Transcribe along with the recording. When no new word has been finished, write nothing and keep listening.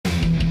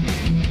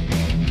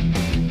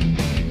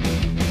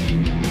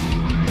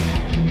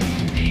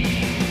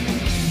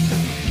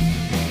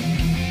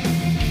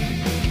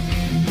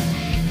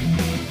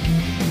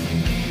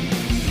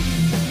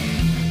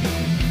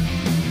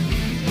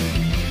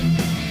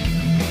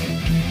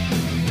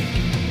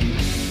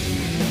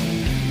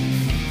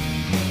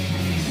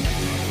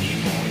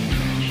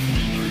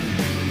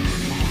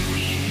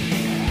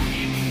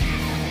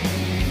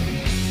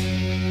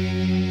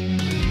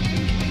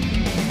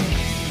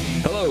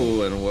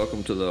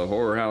welcome to the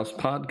Horror House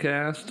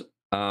Podcast.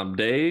 I'm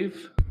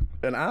Dave,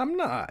 And I'm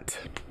not.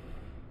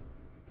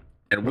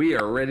 and we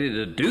are ready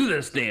to do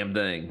this damn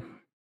thing.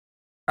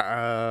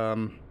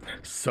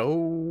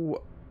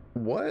 So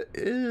what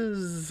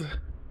is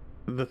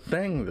the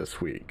thing this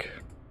week?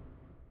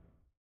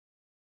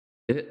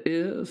 It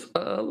is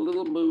a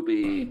little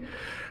movie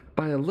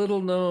by a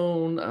little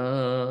known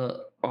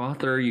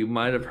author you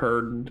might have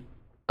heard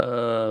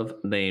of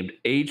named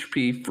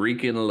H.P.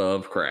 freaking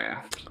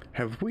Lovecraft.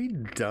 Have we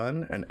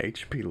done an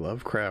H.P.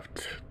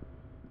 Lovecraft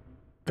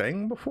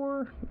thing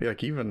before?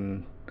 Like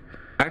even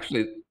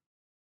Actually,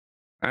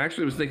 I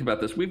actually was thinking about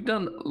this. We've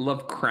done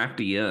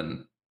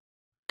Lovecraftian,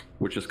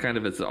 which is kind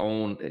of its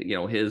own,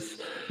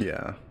 his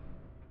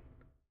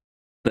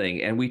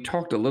thing. And we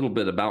talked a little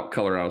bit about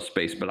Color Out of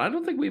Space, but I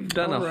don't think we've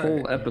done a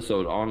whole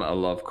episode on a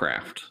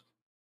Lovecraft.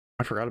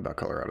 I forgot about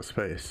Color Out of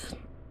Space.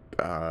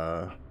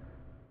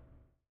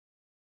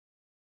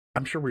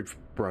 I'm sure we've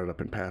brought it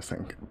up in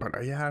passing, but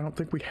I don't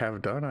think we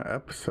have done an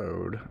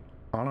episode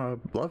on a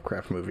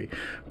Lovecraft movie.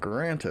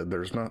 Granted,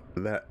 there's not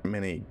that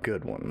many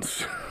good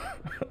ones.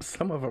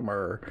 Some of them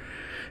are,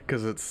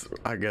 because what's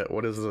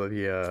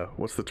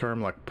the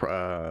term, like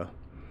kind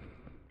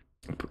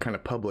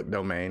of public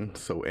domain,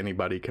 so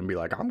anybody can be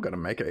like, I'm gonna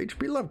make an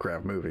H.P.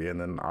 Lovecraft movie, and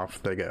then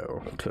off they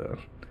go to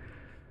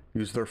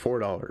use their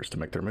 $4 to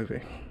make their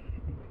movie.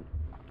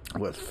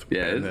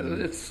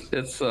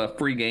 It's a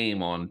free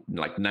game on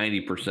like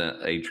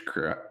 90%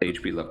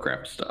 H.P.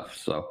 Lovecraft stuff.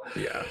 So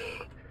yeah,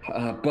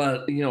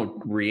 but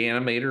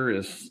Reanimator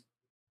is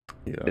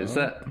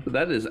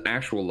that is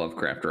actual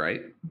Lovecraft,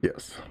 right?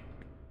 Yes,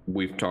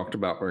 we've talked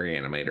about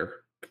Reanimator.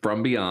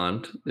 From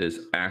Beyond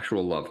is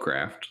actual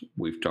Lovecraft.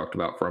 We've talked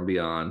about From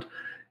Beyond.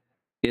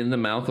 In the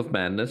Mouth of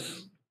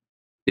Madness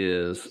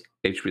is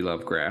H.P.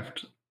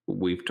 Lovecraft.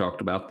 We've talked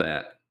about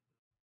that.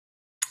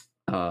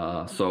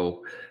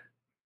 So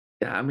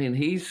yeah, I mean,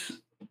 he's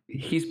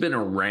been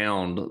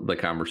around the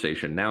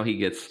conversation. Now he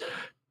gets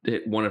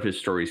one of his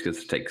stories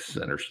gets to take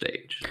center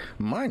stage,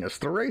 minus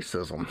the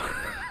racism.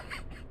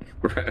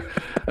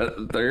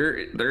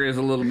 There is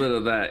a little bit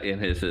of that in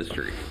his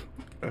history,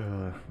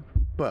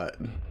 but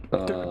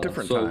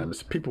different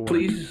times. People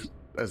weren't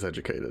as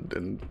educated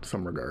in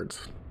some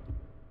regards.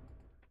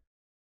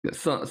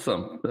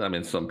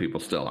 Some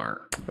people still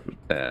aren't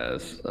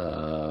as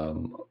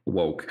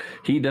woke.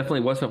 He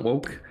definitely wasn't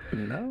woke.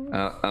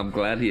 No. I'm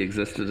glad he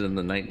existed in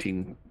the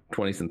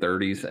 1920s and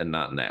 30s and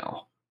not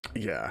now.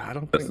 Yeah, I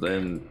don't think.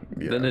 Then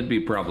it'd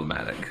be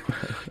problematic.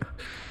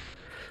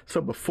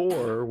 So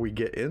before we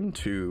get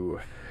into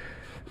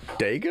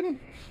Dagon,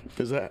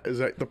 is that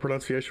the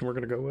pronunciation we're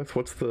going to go with?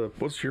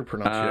 What's your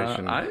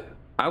pronunciation?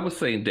 I was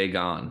saying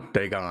Dagon.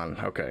 Dagon.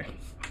 Okay.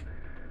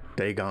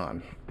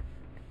 Dagon.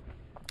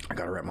 I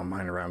gotta wrap my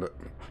mind around it.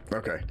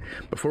 Okay.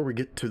 Before we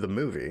get to the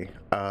movie,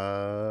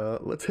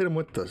 let's hit him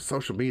with the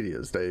social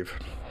medias, Dave.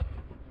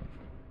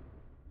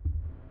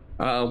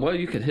 Well,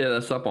 you can hit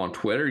us up on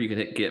Twitter. You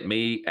can get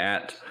me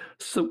at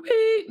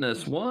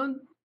Sweetness1.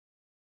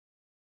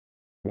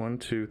 1,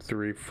 2,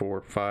 3,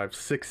 4, 5,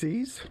 6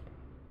 E's.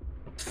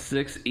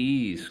 6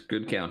 E's.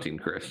 Good counting,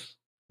 Chris.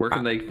 Where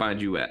can they find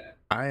you at?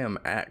 I am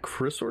at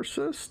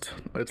Chrisorcist.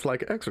 It's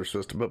like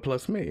Exorcist, but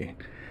plus me.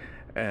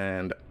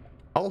 And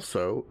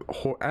also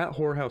at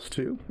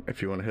Whorehouse2,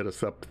 if you want to hit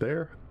us up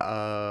there.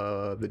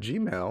 The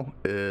Gmail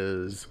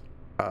is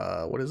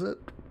what is it?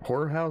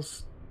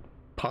 Whorehouse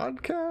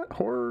podcast?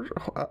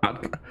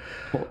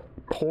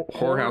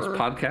 Whorehouse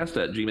podcast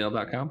at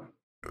gmail.com.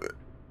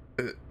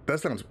 That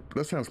sounds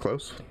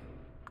close.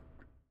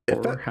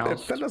 If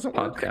that doesn't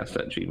work, podcast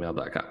at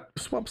gmail.com.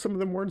 Swap some of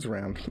them words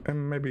around,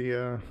 and maybe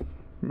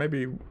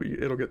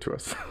it'll get to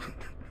us.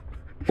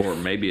 Or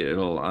maybe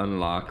it'll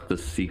unlock the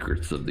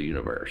secrets of the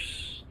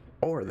universe.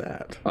 Or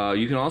that.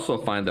 You can also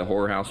find the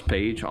Horror House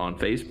page on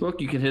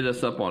Facebook. You can hit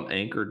us up on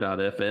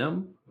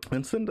anchor.fm.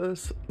 And send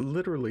us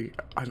literally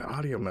an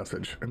audio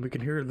message, and we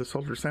can hear the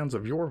sultry sounds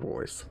of your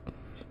voice.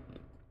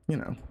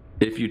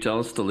 If you tell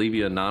us to leave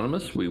you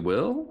anonymous, we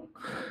will.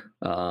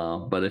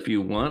 But if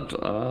you want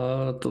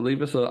to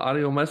leave us an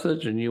audio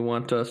message and you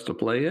want us to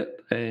play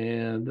it,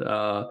 and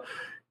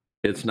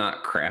it's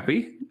not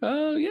crappy,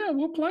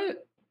 we'll play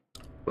it.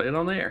 Play it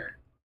on the air.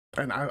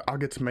 And I'll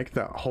get to make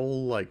that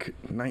whole like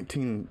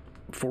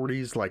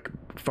 1940s like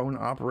phone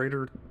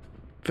operator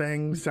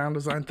thing, sound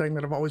design thing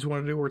that I've always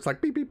wanted to do, where it's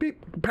like beep beep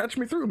beep, patch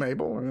me through,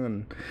 Mabel, and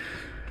then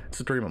it's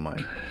a dream of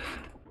mine.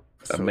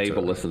 So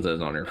Mabel listens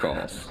in on your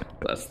calls.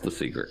 That's the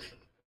secret.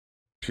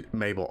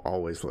 Mabel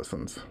always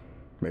listens.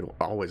 Mabel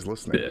always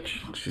listening.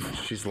 Bitch.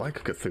 She's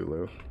like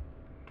Cthulhu.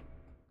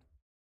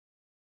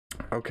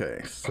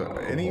 Okay, so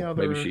any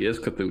other? Maybe she is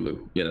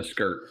Cthulhu in a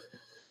skirt.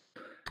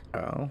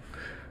 Oh,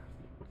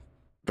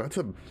 that's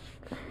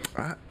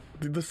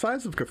the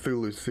size of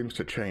Cthulhu seems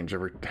to change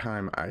every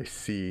time I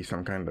see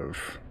some kind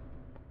of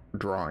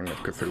drawing of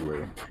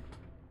Cthulhu.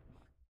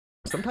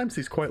 Sometimes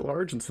he's quite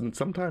large, and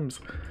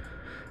sometimes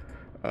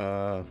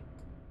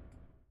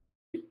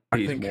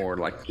he's more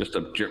like just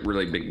a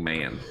really big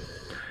man.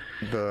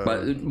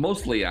 But The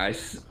mostly,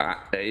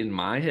 in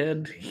my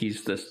head,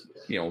 he's this,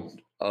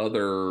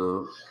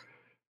 other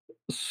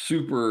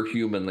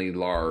superhumanly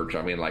large.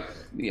 I mean, like,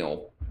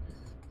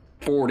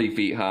 40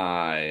 feet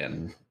high,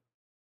 and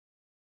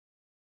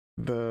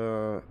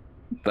the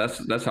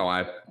that's how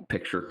I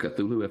picture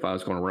Cthulhu. If I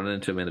was going to run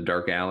into him in a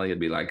dark alley, it'd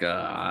be like,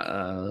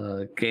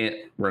 can't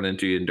run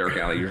into you in dark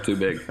alley. You're too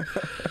big.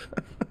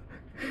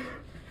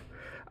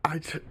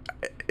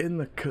 in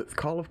the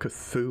Call of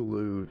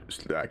Cthulhu,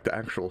 like the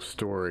actual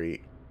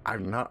story,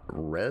 I've not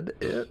read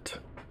it.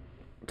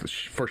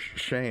 For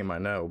shame, I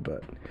know,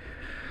 but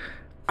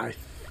I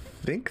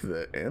think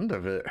the end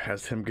of it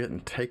has him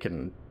getting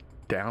taken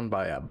down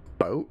by a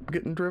boat,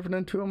 getting driven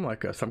into him,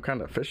 like some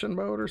kind of fishing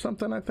boat or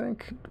something. I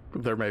think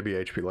there may be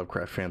H.P.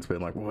 Lovecraft fans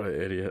being like, "What an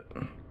idiot!"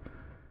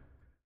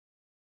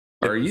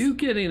 Are you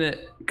getting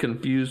it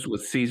confused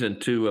with season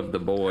 2 of The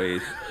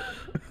Boys?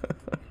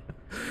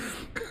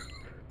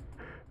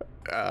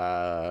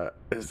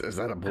 Is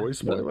that a boy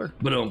spoiler?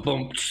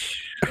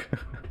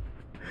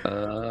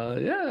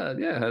 Yeah.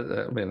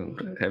 I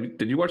mean,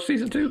 did you watch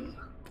season 2?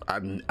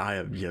 I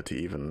have yet to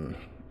even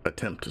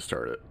attempt to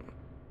start it.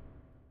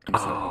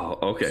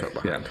 Okay.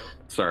 Yeah.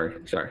 Sorry.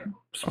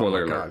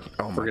 Spoiler alert.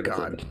 Oh my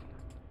god.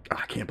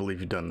 I can't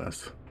believe you've done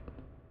this.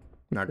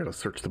 Now I gotta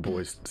search The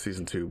Boys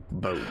season 2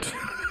 boat.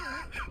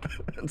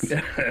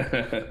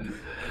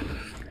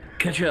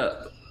 Catch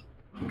up.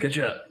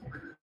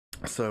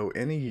 So,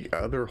 any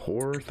other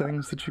horror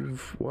things that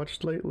you've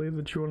watched lately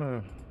that you want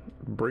to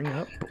bring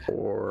up,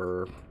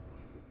 or?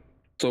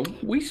 So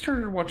we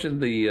started watching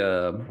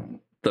the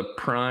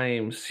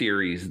Prime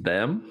series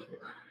Them,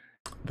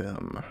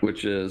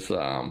 which is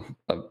kind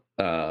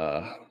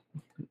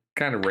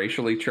of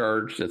racially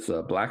charged. It's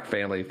a black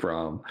family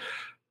from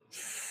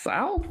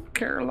South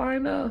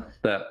Carolina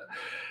that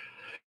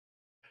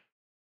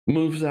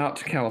moves out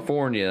to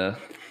California,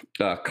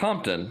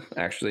 Compton,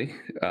 actually,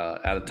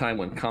 at a time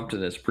when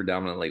Compton is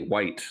predominantly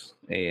white,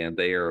 and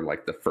they are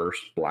like the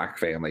first black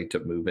family to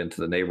move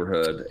into the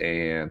neighborhood.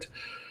 And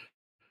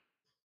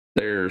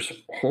there's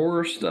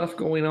horror stuff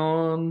going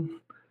on.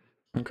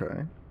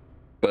 Okay.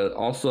 But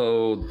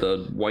also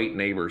the white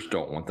neighbors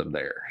don't want them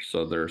there.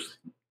 So there's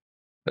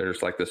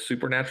like the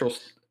supernatural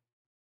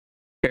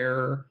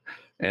scare,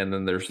 and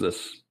then there's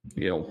this,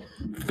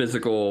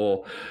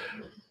 physical,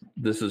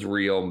 this is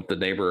real, the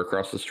neighbor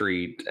across the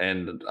street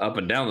and up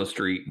and down the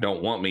street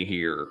don't want me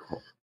here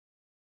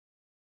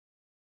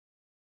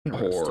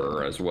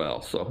horror as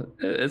well. So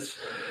it's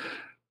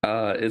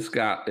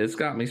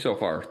got me so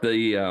far.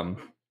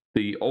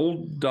 The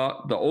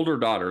older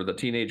daughter, the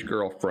teenage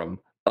girl from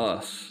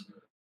Us,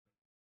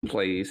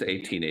 plays a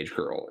teenage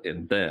girl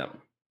in Them.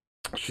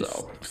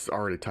 She's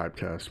already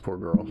typecast, poor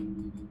girl.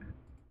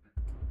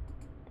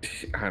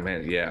 I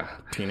mean, yeah.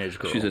 Teenage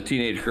girl. She's a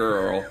teenage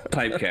girl,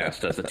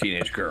 typecast as a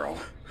teenage girl.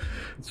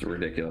 It's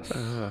ridiculous.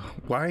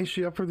 Why ain't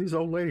she up for these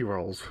old lady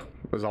roles?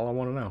 Is all I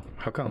want to know.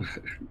 How come?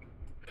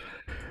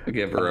 I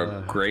give her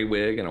a gray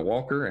wig and a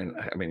walker, and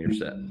I mean, you're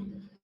set.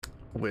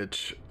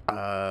 Which,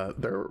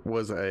 there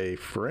was a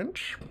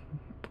French,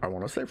 I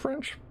want to say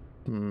French,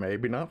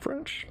 maybe not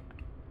French,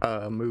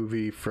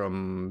 movie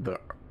from the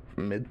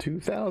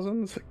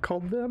mid-2000s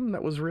called Them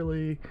that was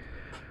really...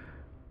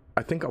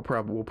 I think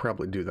we'll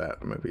probably do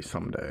that movie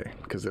someday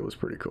because it was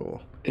pretty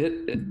cool.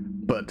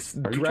 But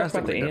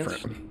drastically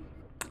different.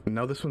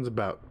 No, this one's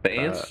about the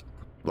ants,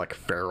 like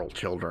feral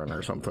children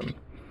or something.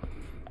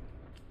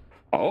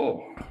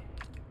 Oh,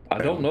 I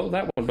don't know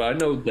that one, but I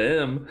know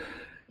Them,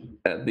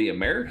 the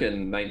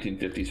American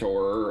 1950s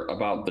horror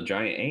about the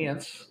giant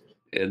ants,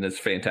 and it's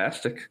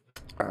fantastic.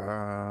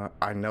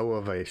 I know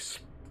of a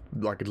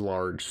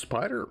large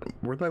spider.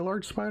 Were they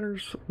large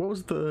spiders? What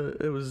was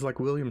it was like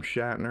William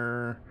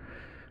Shatner.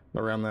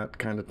 Around that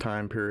kind of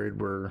time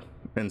period where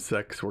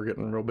insects were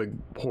getting real big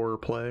horror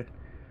play.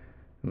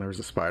 And there was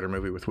a spider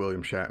movie with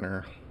William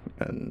Shatner.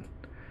 And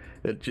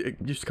it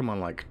used to come on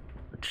like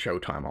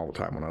Showtime all the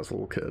time when I was a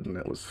little kid. And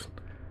it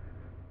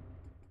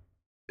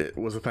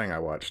was a thing I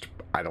watched.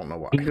 I don't know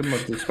why. Kingdom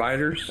of the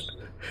Spiders?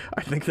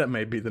 I think that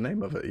may be the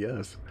name of it,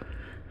 yes.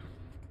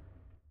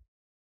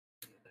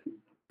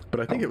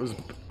 But I think it was,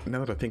 now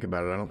that I think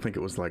about it, I don't think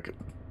it was like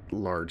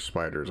large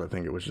spiders. I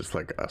think it was just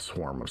like a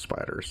swarm of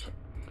spiders.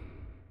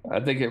 I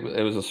think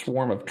it was a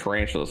swarm of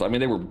tarantulas. I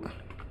mean, they were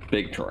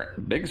big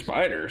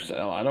spiders.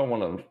 So I don't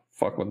want to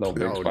fuck with no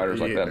big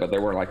spiders like that, but they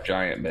weren't like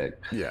giant big.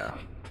 Yeah.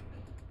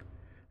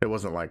 It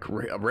wasn't like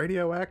a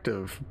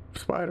radioactive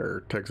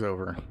spider takes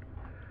over.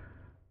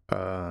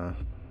 But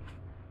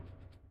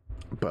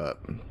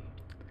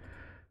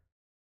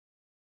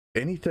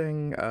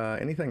anything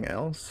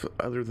else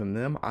other than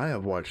Them? I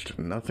have watched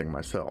nothing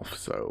myself.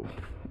 So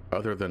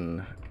other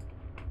than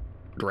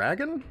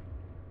Dorgan?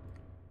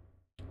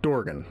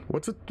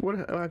 What's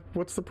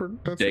the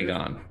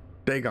pronunciation?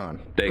 Dagon.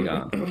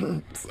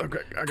 Okay,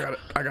 I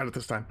got it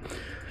this time.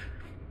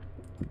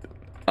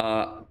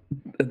 The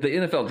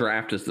NFL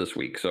draft is this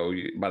week, so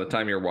by the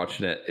time you're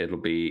watching it, it'll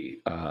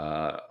be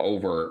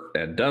over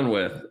and done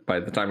with by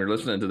the time you're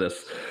listening to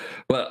this.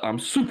 But I'm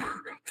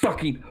super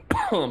fucking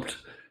pumped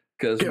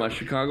because my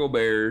Chicago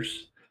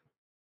Bears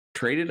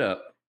traded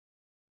up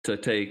to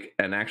take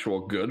an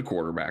actual good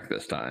quarterback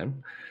this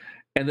time.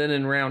 And then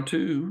in round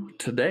 2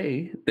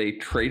 today, they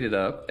traded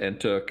up and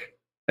took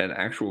an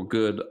actual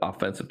good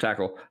offensive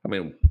tackle. I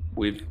mean,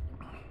 we've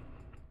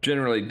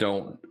generally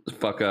don't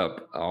fuck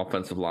up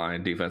offensive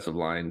line, defensive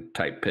line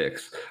type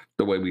picks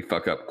the way we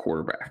fuck up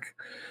quarterback.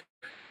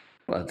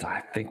 But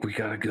I think we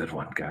got a good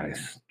one,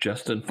 guys.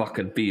 Justin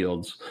fucking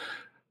Fields,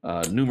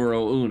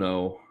 numero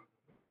uno.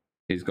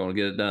 He's going to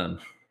get it done.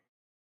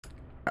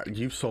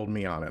 You sold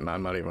me on it, and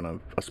I'm not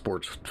even a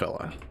sports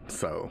fella.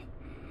 So,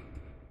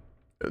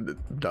 the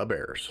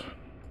Bears.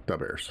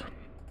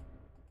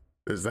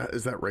 Is that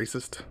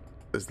racist?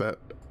 Is that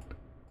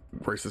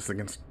racist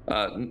against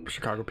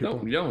Chicago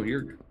people? No,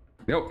 you're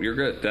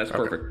good. That's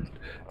perfect.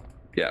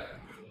 Yeah,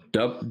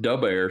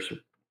 Dub Bears,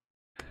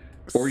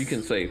 or you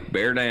can say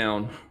bear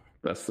down.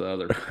 That's the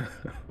other.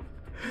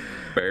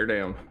 Bear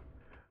down.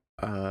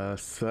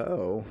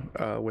 So,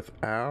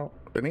 without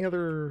any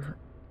other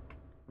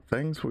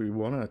things we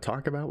want to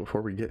talk about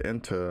before we get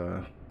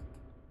into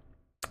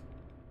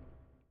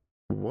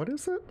what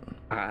is it?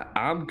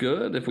 I'm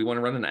good if we want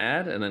to run an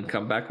ad and then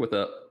come back with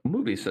a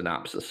movie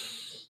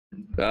synopsis.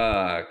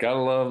 Gotta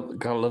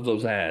love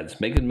those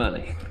ads, making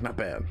money. Not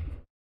bad.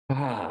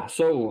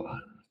 So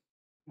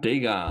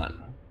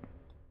Dagon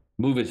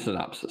movie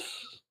synopsis.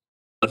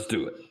 Let's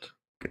do it.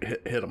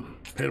 Hit him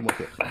with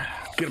it.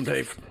 Get him,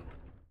 Dave.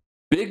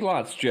 Big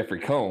Lots Jeffrey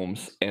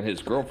Combs and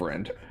his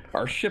girlfriend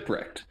are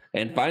shipwrecked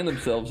and find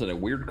themselves in a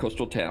weird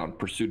coastal town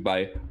pursued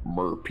by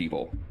mer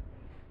people.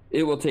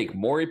 It will take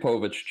Maury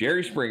Povich,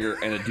 Jerry Springer,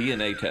 and a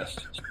DNA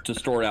test to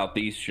sort out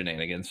these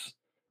shenanigans.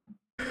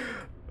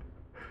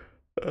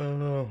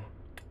 Oh.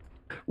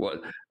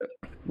 What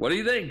do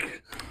you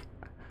think?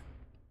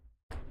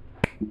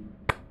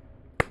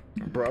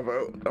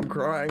 Bravo. I'm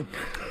crying.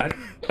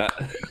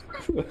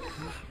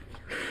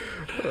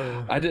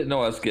 I didn't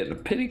know I was getting a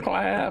pity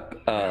clap.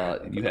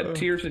 You had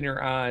tears in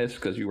your eyes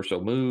because you were so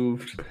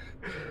moved.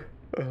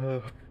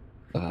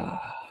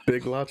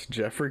 Big Lots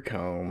Jeffrey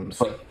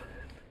Combs.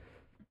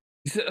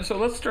 So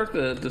let's start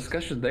the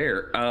discussion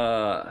there.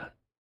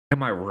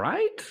 Am I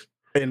right?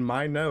 In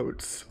my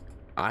notes,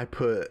 I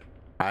put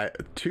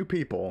two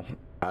people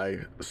I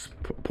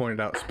pointed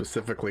out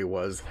specifically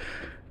was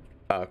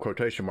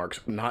quotation marks,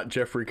 not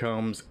Jeffrey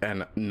Combs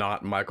and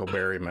not Michael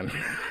Berryman.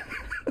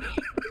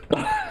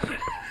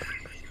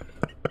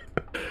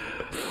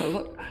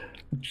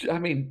 I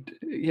mean,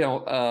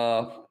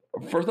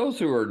 for those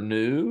who are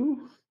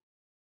new,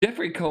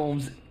 Jeffrey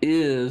Combs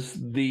is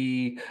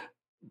the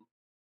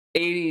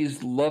 80s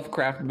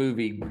Lovecraft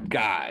movie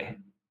guy,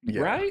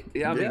 right?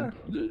 I mean,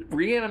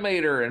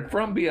 Reanimator and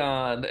From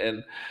Beyond,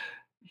 and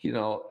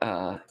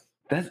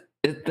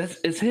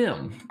it's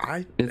him.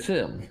 It's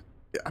him.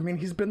 I mean,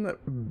 he's been the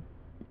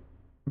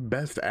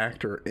best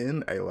actor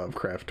in a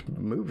Lovecraft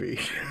movie.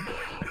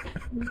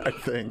 I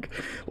think,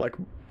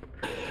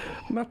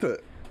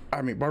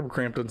 Barbara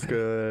Crampton's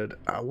good.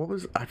 I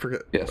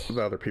forget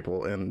the other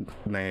people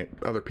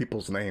other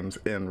people's names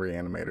in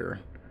Reanimator,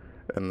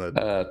 and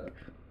the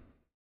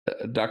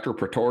Dr.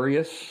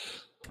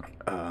 Pretorius.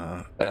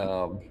 But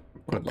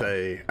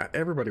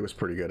everybody was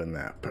pretty good in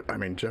that. But I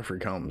mean, Jeffrey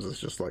Combs is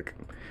just like,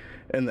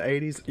 in the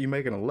 80s, you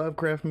making a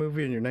Lovecraft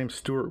movie and your name's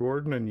Stuart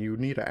Gordon and you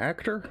need an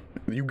actor,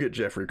 you get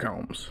Jeffrey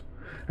Combs.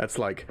 That's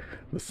like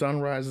the sun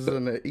rises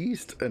in the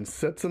east and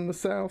sets in the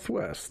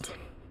southwest.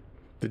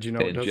 Did you know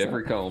it does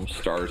Jeffrey that? Combs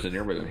stars in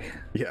your movie.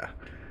 Yeah.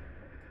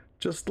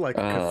 Just like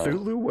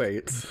Cthulhu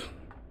waits,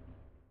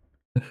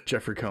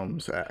 Jeffrey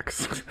Combs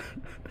acts.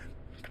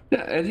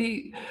 Yeah,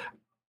 and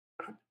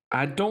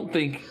I don't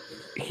think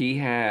he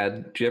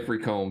had Jeffrey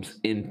Combs'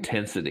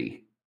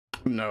 intensity.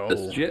 No.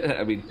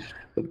 I mean,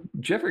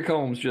 Jeffrey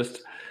Combs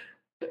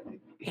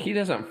he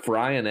doesn't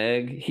fry an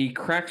egg. He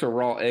cracks a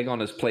raw egg on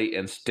his plate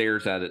and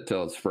stares at it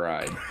till it's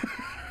fried.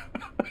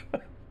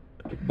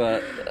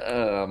 But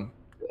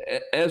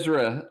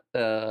Ezra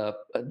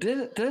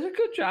did a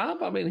good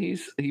job. I mean, he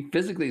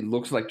physically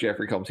looks like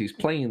Jeffrey Combs. He's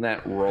playing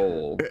that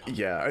role.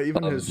 Yeah,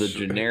 even of the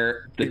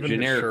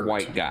generic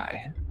white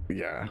guy.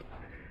 Yeah,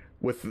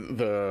 with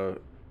the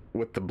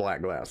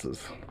black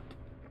glasses.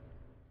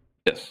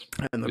 Yes,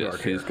 and the dark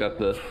hair. He's got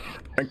the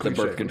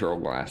birth control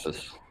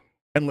glasses.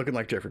 And looking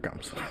like Jeffrey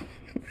Combs.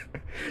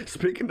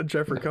 Speaking of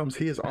Jeffrey Combs,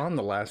 he is on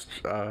the last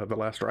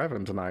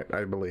drive-in tonight.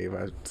 I believe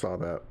I saw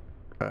that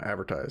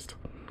advertised.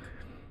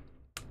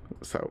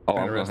 So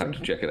I'm gonna have to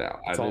check it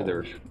out. I'm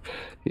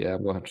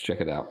gonna have to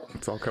check it out.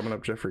 It's all coming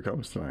up Jeffrey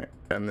Combs tonight.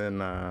 And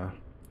then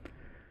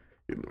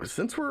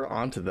since we're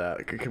on to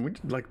that, can we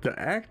the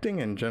acting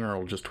in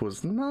general just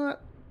was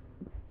not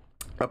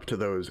up to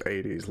those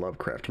 80s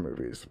Lovecraft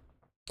movies.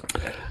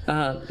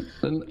 No,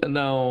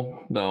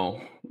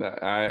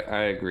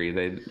 I agree.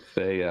 They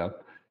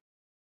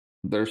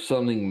there's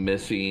something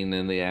missing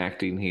in the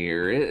acting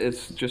here.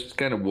 It's just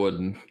kind of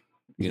wooden,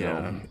 you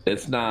know.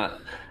 It's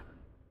not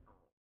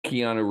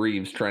Keanu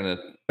Reeves trying to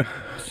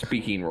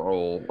speaking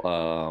role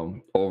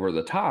over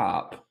the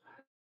top.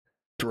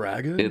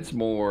 Dragon. It's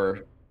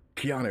more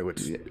Keanu,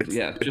 it's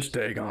just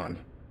Dagon.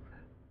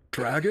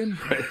 Dragon?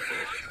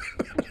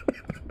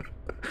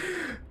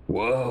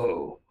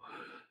 whoa.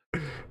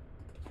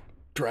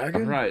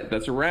 Dragon? All right,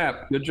 that's a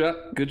wrap. Good job,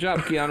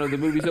 Keanu. The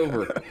movie's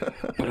over.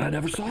 But I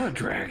never saw a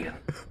dragon.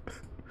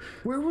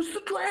 Where was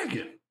the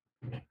dragon?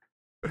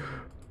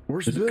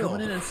 Where's Is Bill? it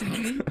coming in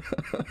CG?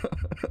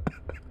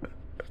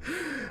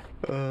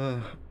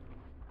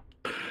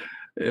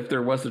 If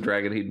there was a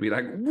dragon, he'd be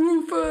like,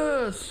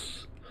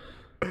 Rufus!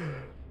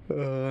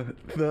 I'm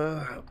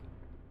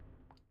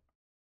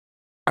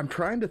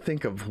trying to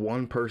think of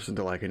one person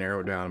to like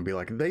narrow down and be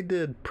like, they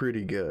did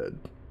pretty good.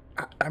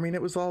 I mean,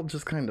 it was all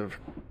just kind of,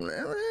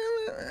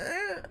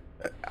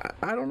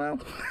 I don't know.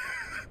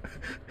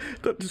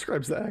 That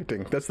describes the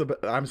acting.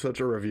 I'm such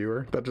a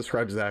reviewer. That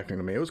describes the acting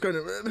to me. It was kind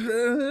of,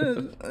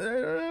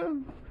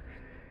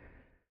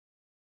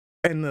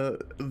 and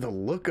the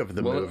look of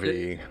the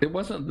movie. It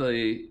wasn't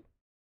the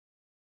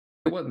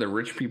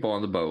rich people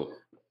on the boat.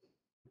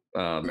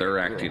 Their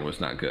acting was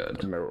not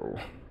good. No.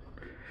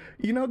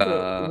 You know,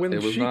 when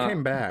she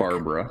came back,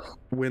 Barbara,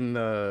 when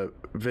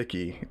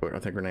Vicky, I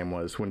think her name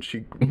was, when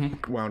she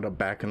wound up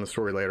back in the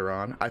story later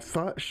on, I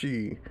thought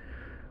she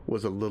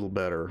was a little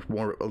better,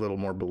 a little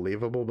more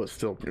believable, but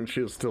still, she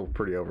was still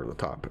pretty over the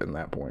top in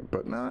that point.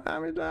 But no, I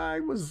mean,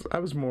 I was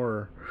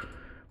more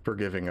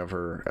forgiving of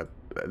her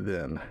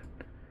then.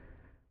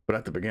 But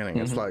at the beginning,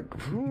 it's like,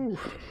 whew,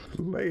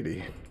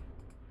 lady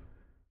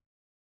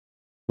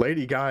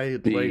guy,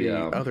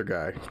 other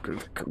guy,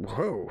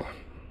 whoa.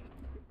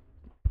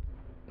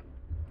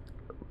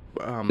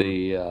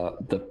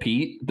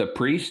 The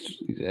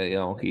priest, you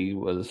know, he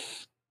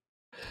was.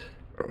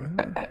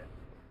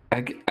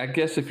 I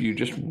guess if you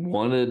just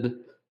wanted to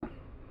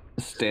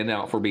stand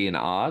out for being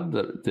odd,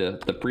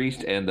 the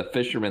priest and the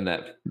fisherman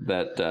that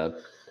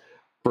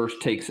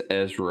first takes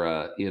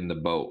Ezra in the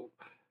boat,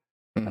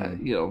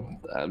 you know,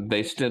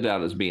 they stood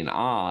out as being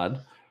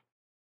odd.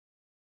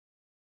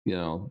 You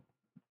know,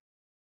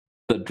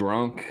 the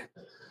drunk.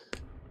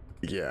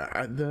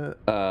 Yeah,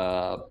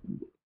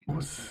 what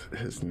was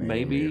his name?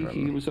 Maybe even?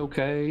 He was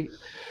okay.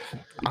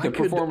 The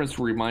performance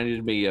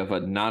reminded me of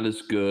a not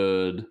as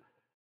good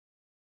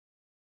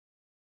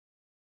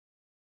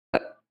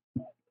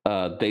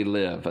They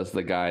Live as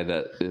the guy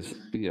that is,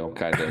 you know,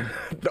 kind of.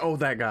 Oh,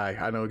 that guy.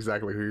 I know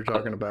exactly who you're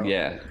talking about.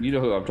 Yeah, you know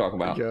who I'm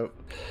talking about. Yep.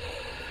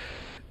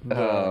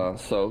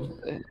 So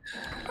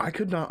I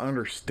could not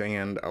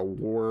understand a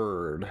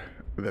word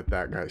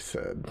that guy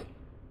said.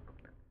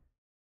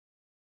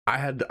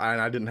 I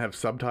didn't have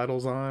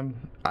subtitles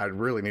on. I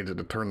really needed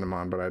to turn them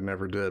on, but I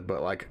never did.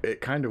 But like,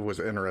 it kind of was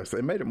interesting.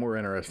 It made it more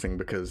interesting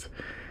because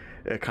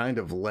it kind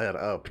of led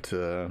up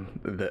to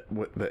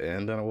the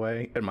end in a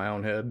way in my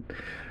own head.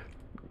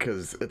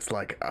 Because it's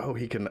like, oh,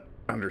 he can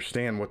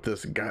understand what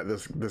this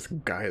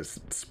guy is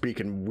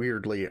speaking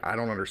weirdly. I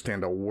don't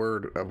understand a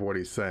word of what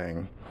he's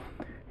saying,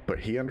 but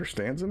he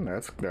understands him.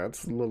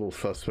 That's a little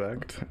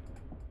suspect.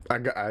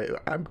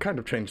 I'm kind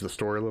of changed the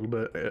story a little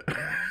bit.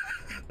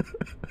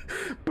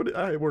 But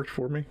it worked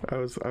for me. I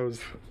was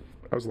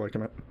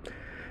liking it.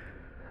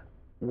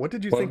 What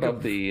did you think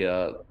of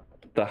the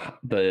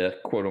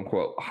quote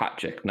unquote hot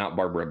chick? Not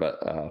Barbara, but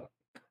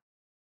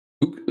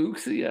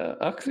Uxia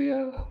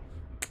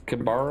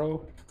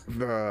Kimbaro.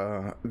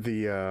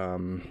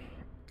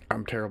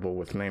 I'm terrible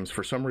with names.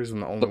 For some reason,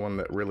 the only one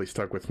that really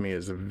stuck with me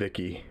is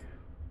Vicky.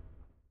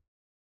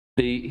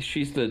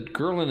 She's the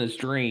girl in his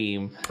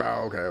dream.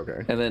 Oh,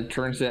 okay. And then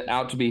turns it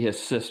out to be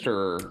his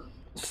sister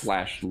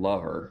 /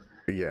 lover.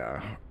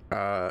 Yeah.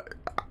 I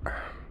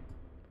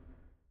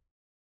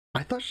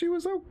thought she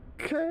was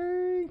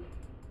okay.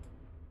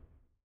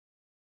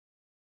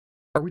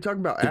 Are we talking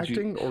about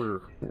acting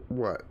or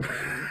what?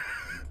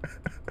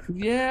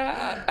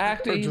 Yeah,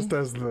 acting. Or just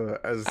as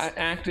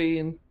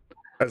acting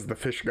as the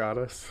fish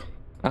goddess.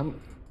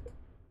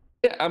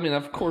 Yeah, I mean,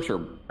 of course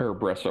her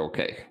breasts are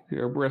okay.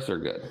 Her breasts are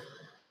good.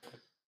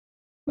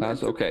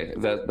 That's okay.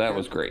 That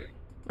was great.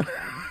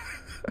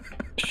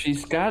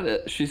 She's got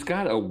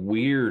a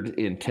weird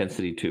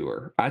intensity to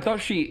her. I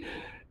thought she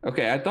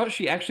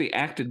actually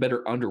acted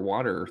better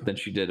underwater than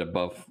she did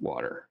above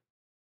water.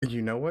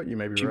 You know what? You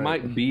may be right. She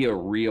might be a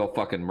real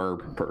fucking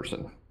merc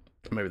person.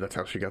 Maybe that's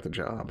how she got the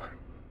job.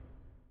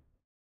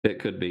 It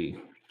could be.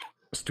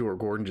 Stuart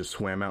Gordon just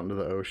swam out into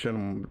the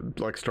ocean,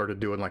 like started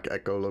doing like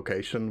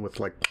echolocation with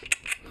like,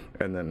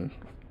 and then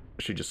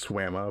she just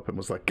swam up and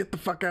was like, "Get the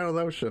fuck out of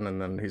the ocean!"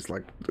 And then he's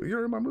like,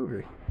 "You're in my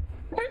movie."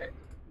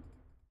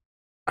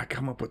 I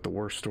come up with the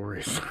worst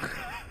stories.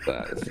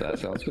 That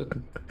sounds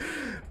good.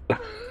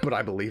 But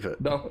I believe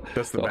it. No,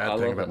 that's the bad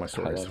thing about my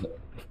stories.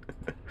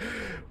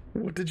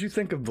 What did you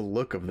think of the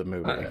look of the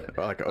movie?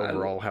 Like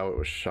overall, how it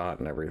was shot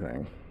and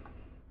everything.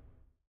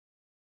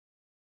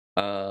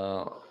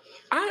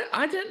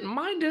 I didn't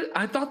mind it.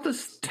 I thought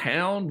this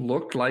town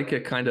looked like a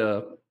kind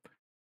of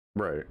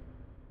right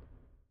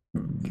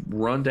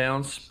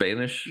rundown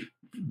Spanish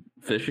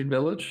fishing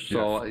village.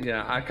 So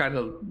yeah, I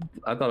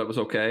thought it was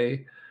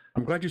okay.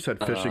 I'm glad you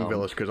said fishing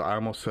village because I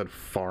almost said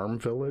farm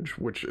village,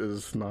 which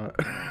is not.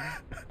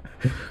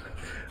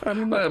 I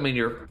mean,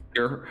 you're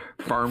You're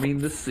farming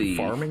the sea.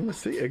 Farming the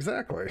sea,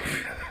 exactly.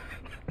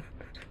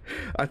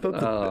 I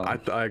thought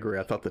I agree.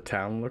 I thought the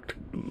town looked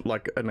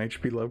like an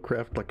H.P.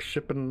 Lovecraft, like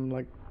shipping,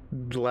 like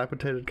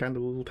dilapidated kind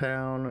of little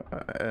town,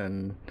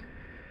 and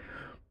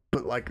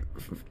but like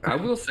I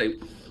will say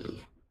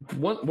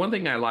one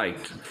thing I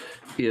liked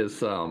is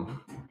so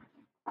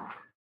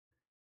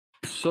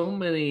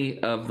many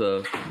of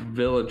the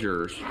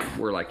villagers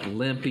were like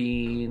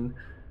limping,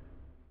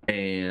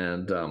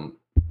 and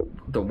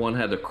the one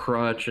had a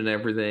crutch and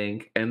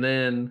everything, and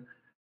then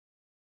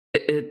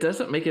it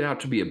doesn't make it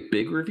out to be a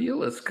big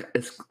reveal. It's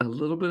a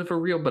little bit of a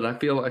reveal, but I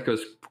feel like it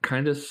was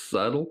kind of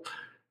subtle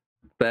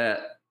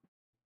that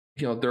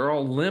they're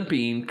all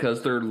limping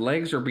because their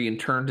legs are being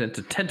turned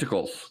into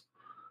tentacles.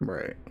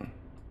 right.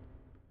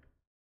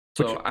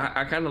 So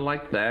I kind of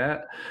like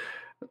that.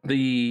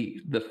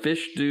 The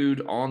fish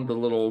dude on the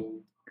little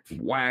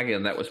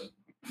wagon that was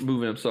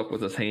moving himself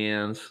with his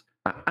hands.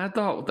 I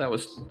thought that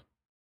was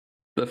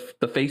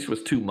the face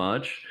was too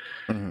much.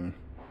 Mm-hmm.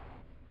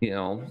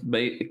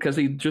 Because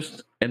he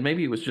just, and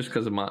maybe it was just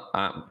because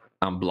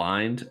I'm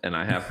blind and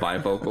I have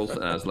bifocals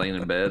and I was laying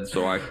in bed,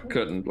 so I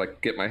couldn't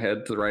like get my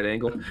head to the right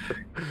angle.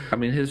 I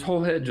mean, his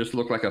whole head just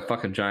looked like a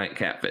fucking giant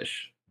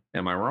catfish.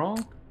 Am I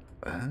wrong?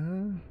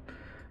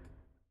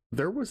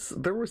 There was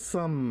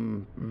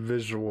some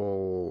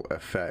visual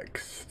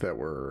effects that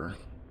were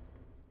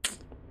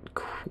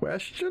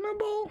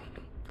questionable,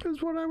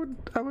 is what I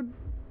would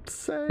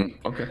say.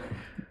 Okay.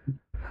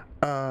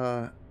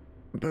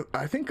 But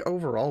I think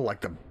overall,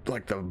 like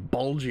the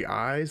bulgy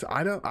eyes,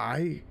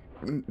 I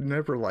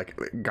never like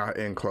got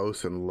in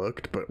close and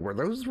looked, but were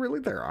those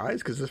really their eyes?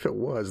 Because if it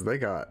was, they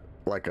got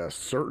like a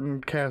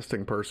certain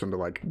casting person to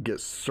like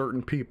get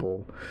certain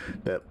people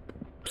that.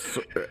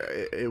 So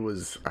it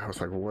was. I was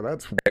like, well,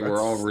 They were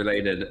all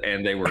related,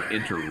 and they were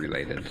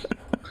interrelated.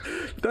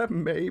 That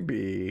may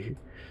be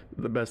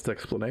the best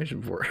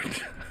explanation for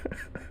it.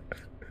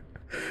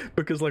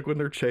 Because like when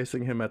they're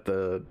chasing him at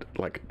the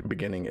like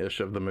beginning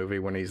ish of the movie,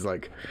 when he's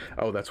like,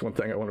 oh, that's one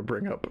thing I want to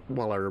bring up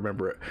while I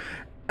remember it.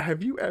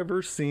 Have you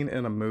ever seen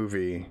in a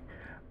movie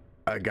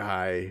a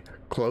guy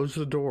close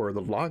the door, the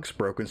lock's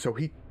broken, so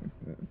he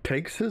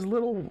takes his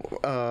little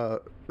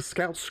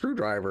scout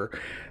screwdriver,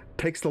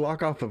 takes the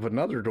lock off of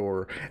another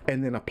door,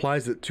 and then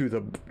applies it to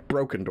the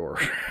broken door?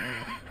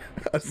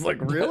 I was like,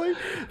 really?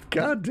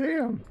 God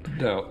damn.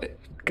 No,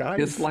 guys.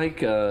 It's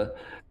like a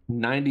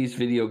 90s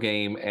video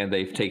game, and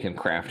they've taken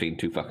crafting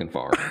too fucking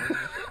far.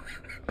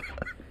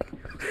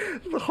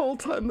 The whole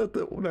time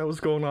that was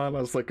going on,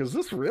 I was like, is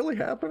this really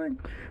happening?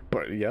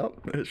 But yep,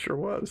 it sure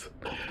was.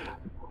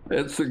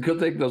 It's a good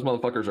thing those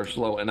motherfuckers are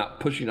slow and not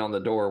pushing on the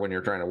door when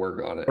you're trying to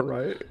work on it.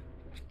 Right.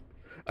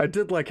 I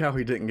did like how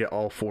he didn't get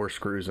all 4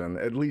 screws in.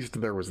 At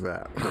least there was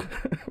that.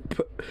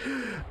 But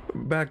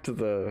back to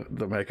the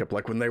makeup,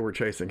 like when they were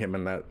chasing him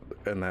in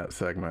that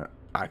segment,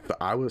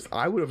 I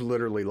would have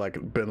literally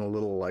like been a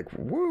little like,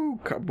 woo,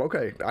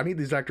 okay, I need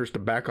these actors to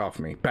back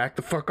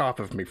the fuck off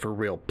of me for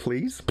real,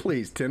 please,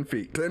 10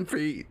 feet.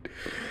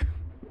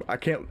 I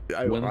can't.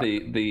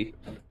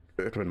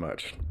 It's been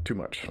too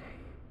much.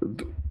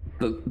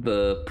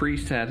 The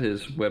priest had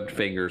his webbed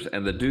fingers,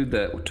 and the dude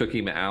that took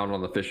him out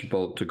on the fishing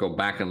boat to go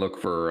back and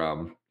look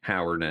for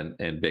Howard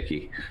and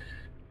Vicky.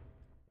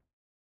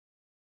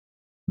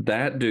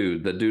 That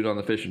dude, the dude on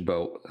the fishing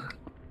boat,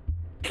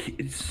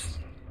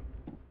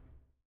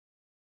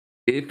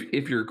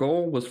 if your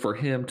goal was for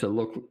him to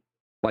look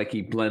like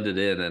he blended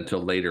in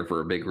until later for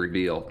a big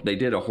reveal, they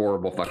did a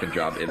horrible fucking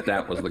job if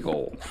that was the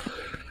goal.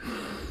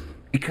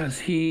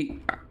 Because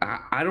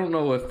I don't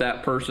know if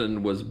that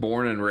person was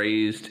born and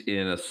raised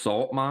in a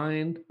salt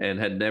mine and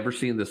had never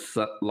seen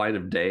the light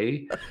of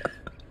day,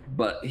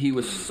 but he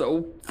was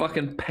so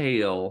fucking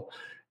pale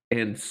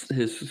and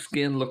his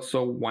skin looked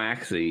so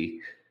waxy.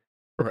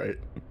 Right.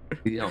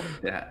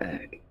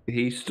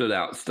 He stood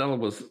out.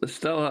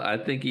 Stella, I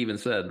think, even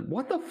said,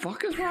 "What the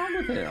fuck is wrong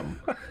with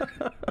him?"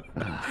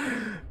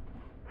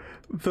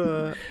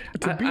 To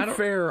be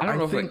fair,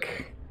 I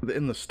think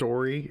in the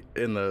story,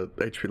 in the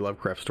H.P.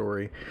 Lovecraft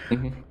story,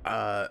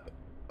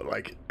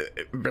 like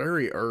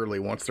very early,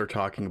 once they're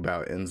talking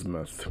about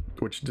Innsmouth,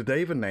 which did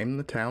they even name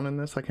the town in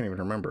this? I can't even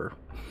remember.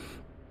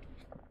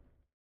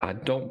 I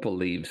don't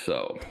believe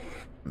so.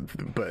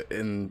 But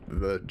in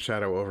the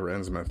Shadow over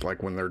Innsmouth,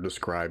 like when they're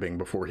describing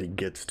before he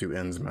gets to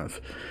Innsmouth,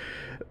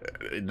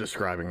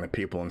 describing the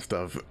people and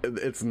stuff,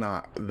 it's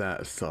not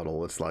that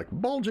subtle. It's like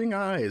bulging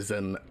eyes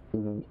and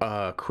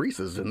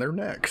creases in their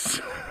necks.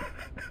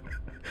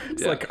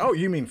 It's like, oh,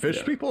 you mean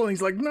fish people? And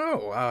he's like,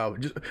 no,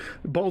 just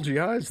bulgy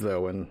eyes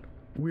though, and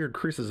weird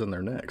creases in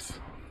their necks.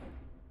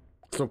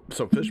 So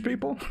fish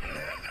people.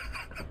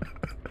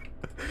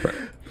 Right.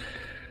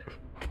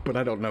 But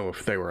I don't know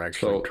if they were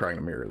actually trying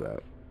to mirror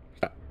that.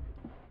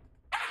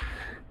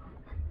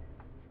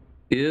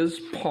 Is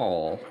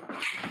Paul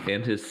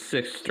and his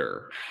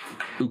sister,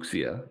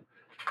 Uxia,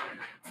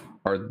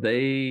 are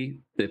they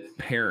the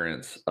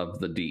parents of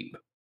the deep?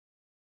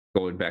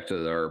 Going back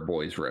to our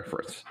boys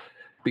reference.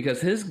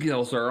 Because his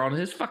gills are on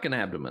his fucking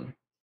abdomen.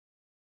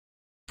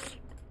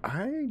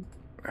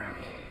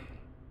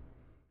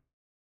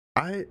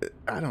 I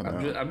don't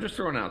know. I'm just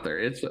throwing out there.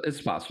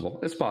 It's possible.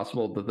 It's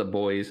possible that The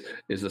Boys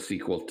is a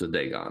sequel to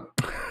Dagon.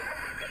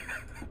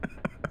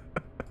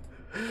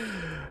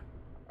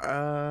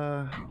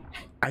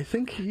 I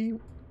think he.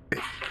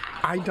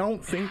 I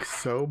don't think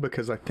so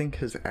because I think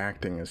his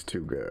acting is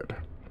too good.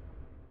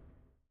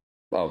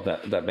 Oh,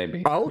 that may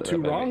be. Oh, that two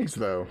may be. wrongs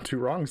though. Two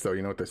wrongs though.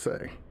 You know what they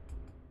say.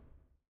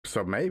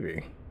 So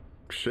maybe.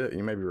 Shit,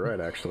 you may be right.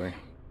 Actually,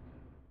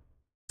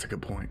 that's a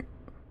good point.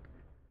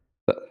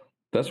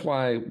 That's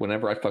why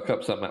whenever I fuck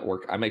up something at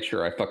work, I make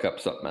sure I fuck up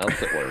something else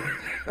at work,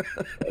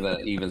 and then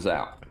it evens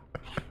out.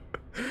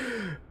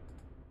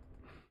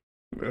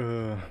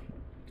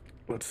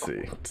 Let's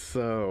see.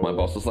 So My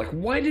boss is like,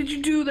 "Why did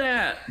you do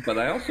that?" But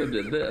I also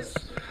did this.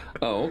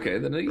 Oh, okay,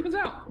 then it evens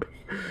out.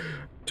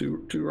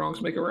 Two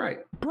wrongs make a right.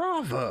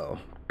 Bravo.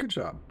 Good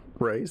job.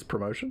 Raise,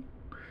 promotion.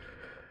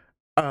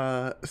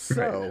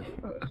 So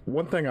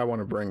one thing I want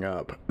to bring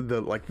up,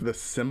 the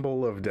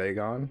symbol of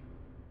Dagon,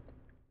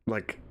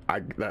 like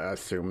I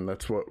assume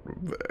that's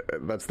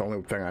the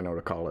only thing I know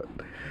to call it.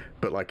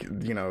 But like,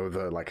 you know,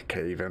 the like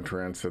cave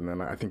entrance, and then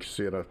I think you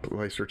see it a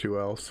place or two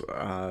else.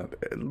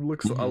 It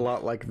looks a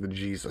lot like the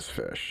Jesus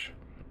fish.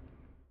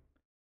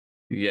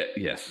 Yeah,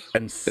 yes.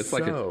 And it's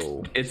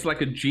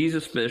like a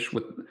Jesus fish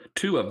with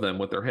two of them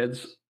with their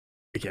heads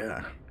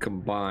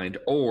combined,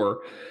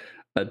 or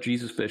a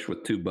Jesus fish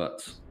with two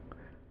butts.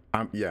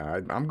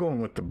 I'm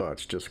going with the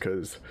butts just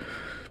because.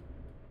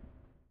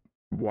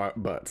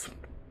 What butts?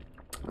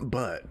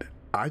 But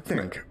I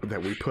think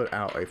that we put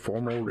out a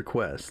formal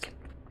request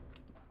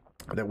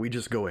that we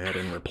just go ahead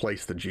and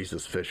replace the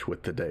Jesus fish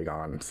with the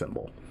Dagon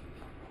symbol,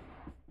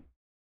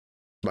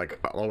 like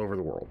all over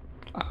the world.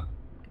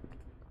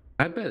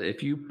 I bet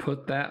if you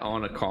put that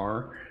on a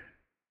car,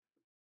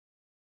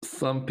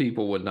 some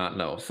people would not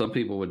know. Some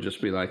people would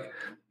just be like,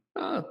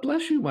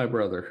 "Bless you, my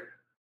brother."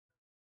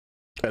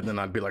 And then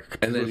I'd be like,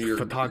 and then you're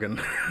Dagon.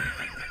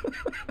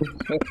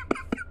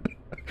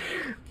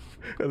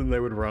 And then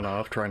they would run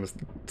off trying to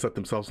set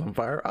themselves on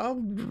fire.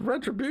 Oh,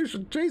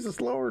 retribution,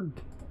 Jesus Lord.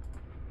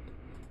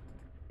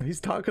 He's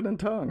talking in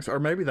tongues. Or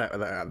maybe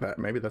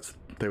maybe that's,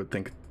 they would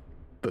think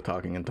the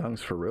talking in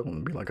tongues for real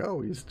and be like,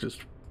 oh, he's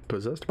just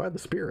possessed by the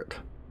spirit.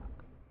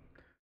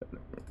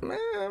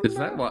 Is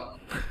that what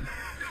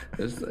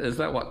is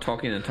that what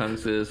talking in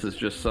tongues is? Is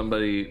just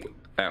somebody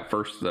at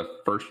first, the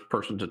first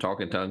person to talk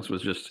in tongues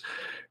was just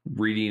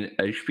reading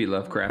H.P.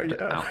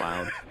 Lovecraft out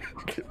loud?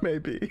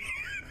 Maybe.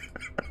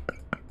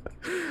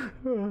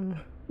 Yeah.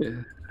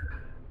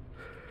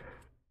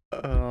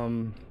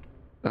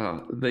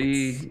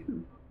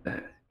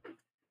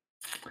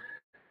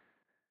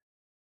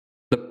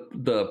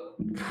 The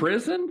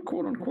prison,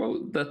 quote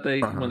unquote, that they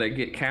when they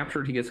get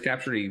captured, he gets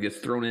captured, he gets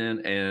thrown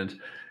in, and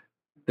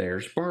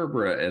there's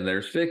Barbara, and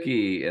there's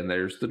Vicky, and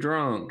there's the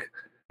drunk.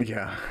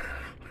 Yeah.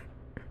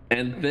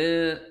 And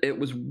then it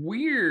was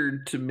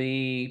weird to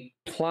me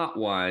plot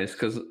wise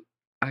because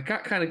I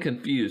got kind of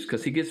confused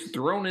because he gets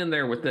thrown in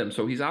there with them,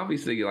 so he's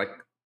obviously like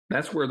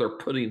that's where they're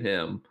putting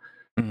him.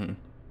 Mm-hmm.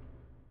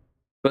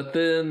 But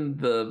then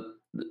the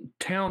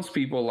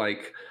townspeople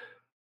like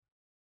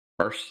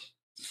are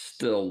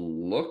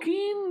still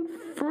looking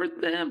for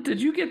them.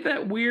 Did you get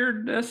that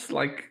weirdness?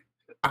 Like,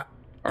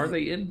 are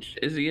they in?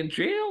 Is he in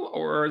jail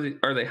or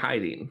are they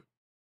hiding?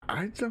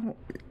 I don't.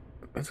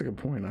 That's a good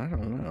point. I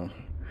don't know.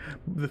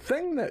 The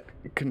thing that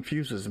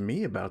confuses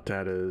me about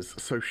that is,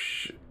 so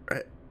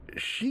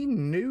she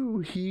knew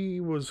he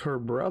was her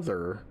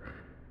brother.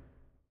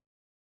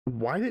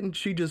 Why didn't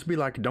she just be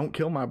like, "Don't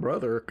kill my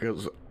brother,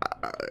 because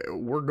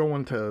we're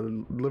going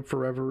to live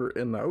forever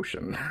in the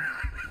ocean"?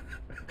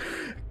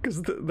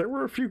 Because there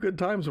were a few good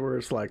times where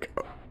it's like,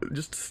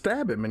 just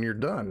stab him and you're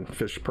done,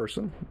 fish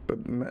person.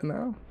 But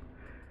no.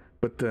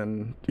 But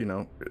then, you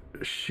know,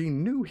 she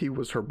knew he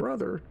was her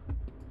brother.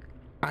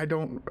 I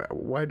don't.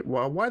 Why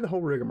the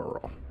whole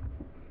rigmarole?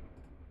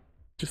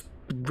 Just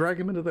drag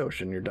him into the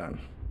ocean. You're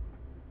done.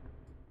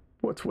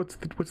 What's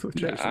the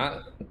chase?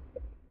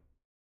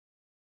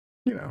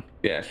 You know.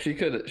 Yeah, she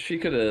could have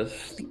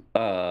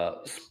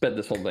sped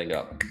this whole thing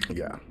up.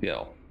 Yeah.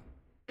 You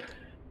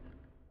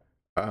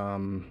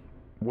know.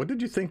 What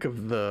did you think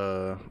of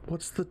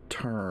what's the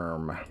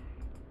term?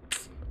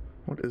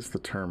 What is the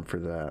term for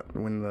that?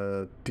 When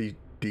the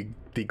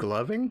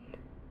degloving?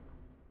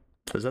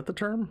 Is that the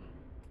term?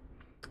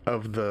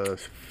 Of the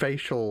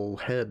facial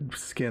head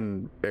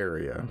skin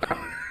area.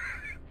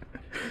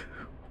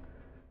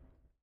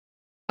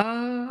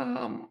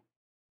 I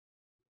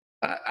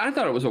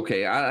thought it was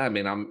okay. I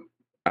mean,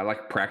 I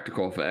like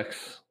practical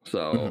effects,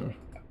 so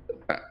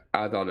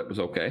I thought it was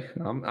okay.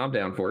 I'm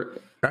down for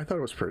it. I thought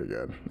it was pretty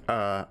good.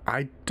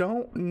 I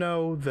don't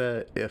know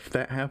that if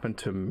that happened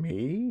to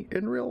me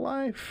in real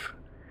life,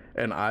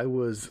 and I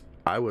was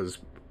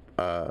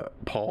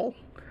Paul,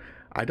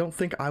 I don't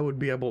think I would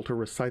be able to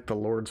recite the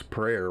Lord's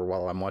Prayer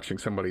while I'm watching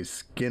somebody's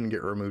skin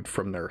get removed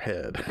from their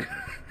head.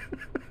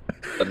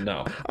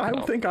 No. I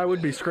don't think I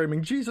would be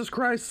screaming, "Jesus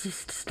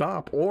Christ,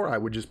 stop," or I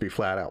would just be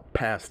flat out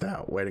passed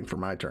out waiting for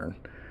my turn.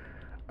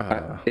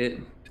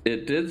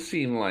 it did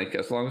seem like,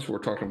 as long as we're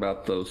talking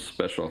about those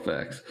special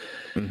effects,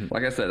 Hmm.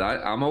 like I said,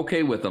 I'm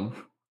okay with them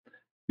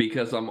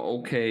because I'm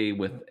okay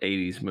with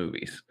 80s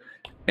movies.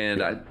 And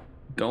Yeah. I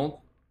don't,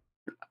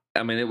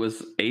 I mean, it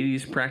was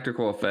 80s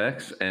practical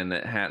effects and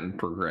it hadn't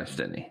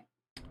progressed any.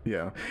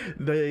 Yeah,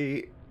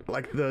 they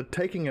like the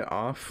taking it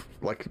off,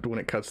 like when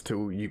it cuts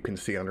to you can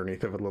see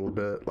underneath of it a little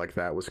bit, like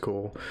that was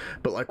cool.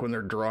 But like when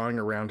they're drawing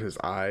around his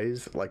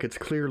eyes, like it's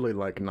clearly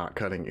like not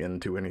cutting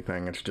into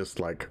anything. It's just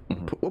like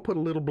Mhm. we'll put a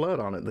little blood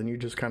on it, then you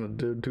just kind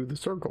of do the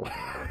circle,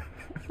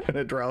 and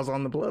it draws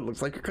on the blood.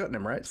 Looks like you're cutting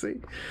him, right?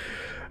 See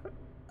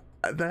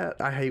that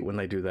I hate when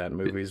they do that in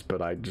movies,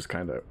 but I just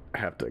kind of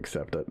have to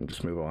accept it and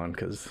just move on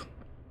because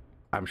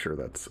I'm sure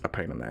that's a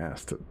pain in the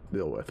ass to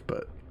deal with,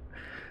 but.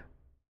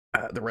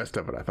 The rest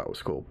of it I thought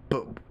was cool,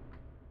 but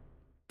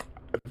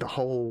the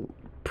whole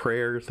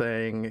prayer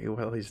thing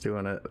while he's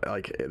doing it,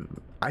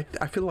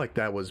 I feel like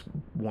that was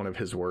one of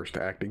his worst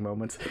acting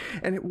moments,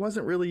 and it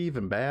wasn't really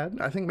even bad.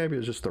 I think maybe it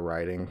was just the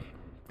writing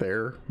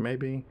there.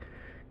 Maybe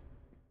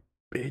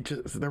it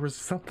just there was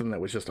something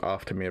that was just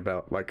off to me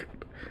about like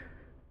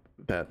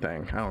that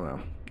thing. I don't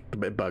know.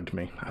 It bugged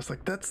me. I was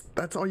like,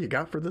 that's all you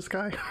got for this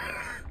guy.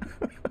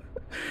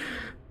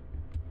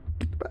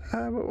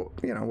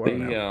 You know, what The,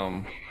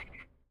 now?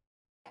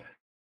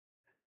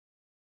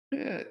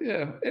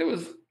 yeah, it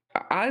was,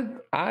 I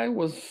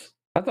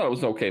thought it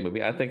was an okay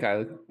movie. I think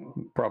I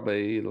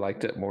probably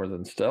liked it more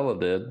than Stella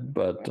did,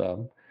 but,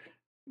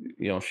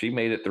 she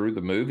made it through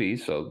the movie,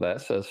 so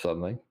that says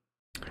something.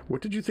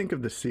 What did you think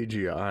of the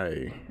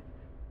CGI?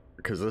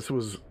 Because this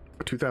was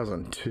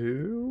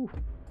 2002,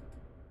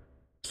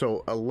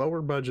 so a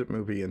lower budget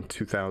movie in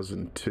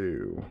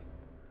 2002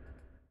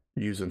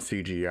 using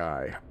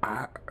CGI.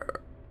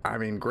 I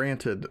mean,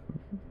 granted,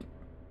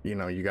 you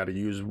know, you got to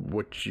use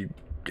what you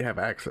have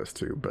access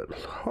to, but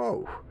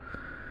oh,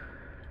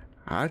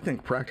 I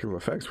think practical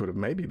effects would have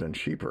maybe been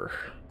cheaper.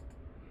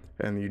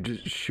 And you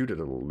just shoot it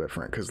a little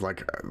different because,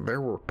 like, there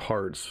were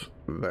parts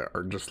that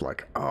are just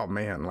like, oh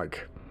man,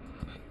 like,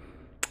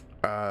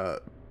 uh,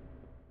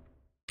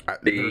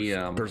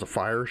 The, there's a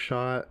fire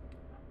shot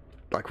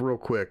like real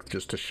quick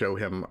just to show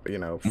him, you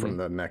know, from mhm.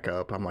 the neck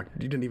up. I'm like,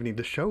 you didn't even need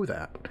to show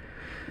that.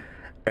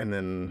 And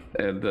then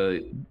And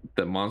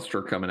the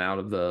monster coming out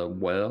of the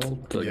well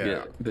to yeah,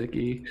 get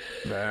Vicky.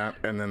 that,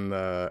 and then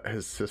the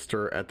his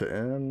sister at the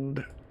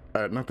end,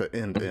 not the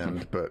end,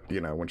 Mhm. but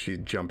you know when she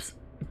jumps,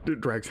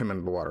 drags him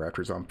into the water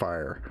after he's on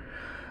fire.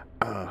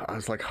 I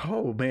was like,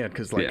 oh man,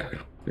 because like Yeah,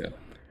 yeah.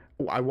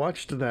 I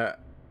watched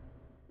that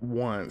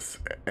once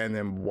and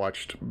then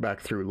watched back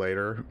through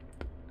later,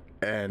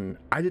 and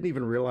I didn't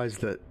even realize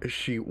that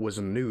she was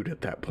nude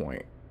at that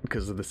point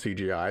because of the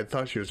CGI. I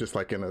thought she was just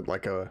like in a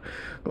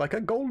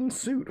golden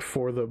suit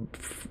for the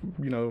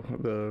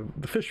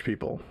the fish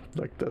people.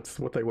 Like that's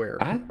what they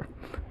wear. I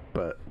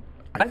But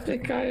I I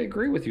think think I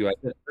agree with you. I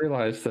didn't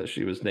realize that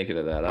she was naked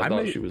at that. I I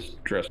thought may she was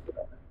dressed.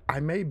 I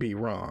may be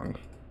wrong,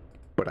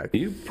 but I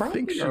You think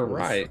probably she are was.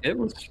 right. It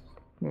was,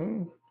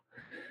 well,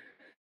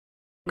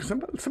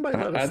 Somebody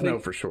let I us know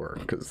think, for sure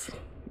because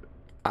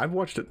I've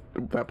watched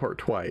that part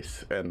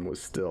twice and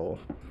was still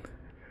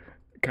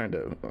kind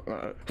of.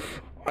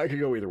 I could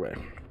go either way.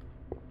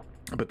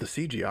 But the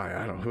CGI,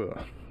 I don't know.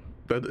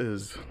 That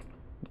is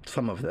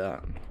some of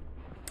that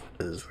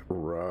is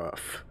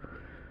rough.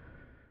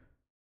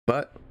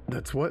 But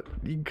that's what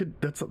you could.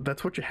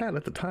 That's what you had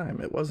at the time.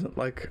 It wasn't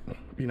like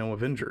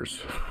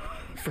Avengers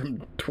from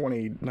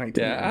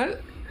 2019. yeah,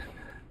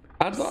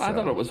 I thought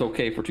it So was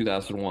okay for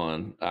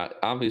 2001.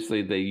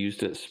 Obviously, they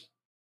used it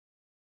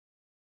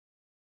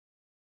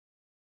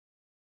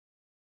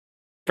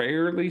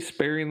fairly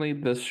sparingly.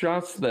 The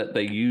shots that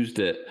they used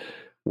it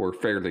were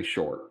fairly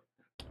short.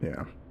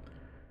 yeah,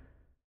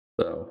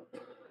 So,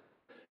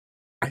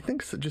 I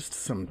think so, just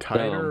some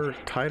um,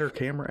 tighter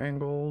camera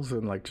angles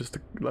and like just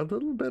a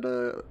little bit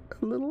of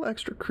a little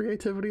extra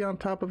creativity on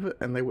top of it,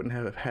 and they wouldn't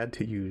have had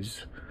to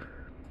use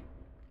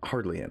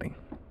hardly any.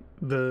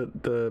 The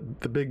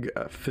big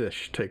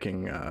fish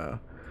taking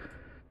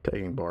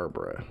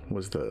Barbara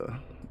was the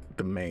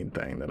main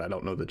thing that I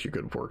don't know that you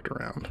could have worked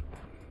around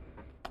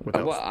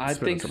without well, I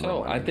spending think some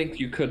real so. I money. think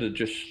you could have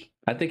just.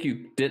 I think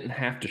you didn't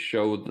have to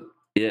show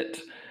it.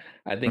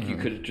 I think you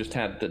Hmm. could have just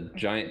had the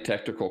giant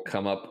tactical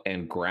come up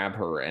and grab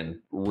her and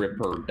rip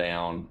her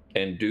down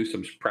and do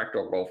some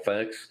practical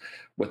effects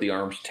with the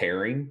arms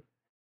tearing.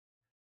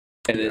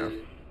 And Yeah.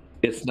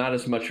 it's not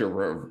as much a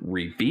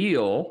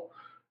reveal,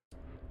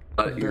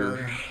 but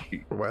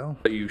The well,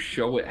 you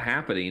show it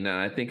happening, and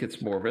I think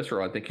it's more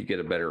visceral. I think you get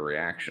a better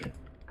reaction.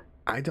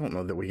 I don't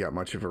know that we got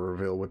much of a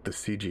reveal with the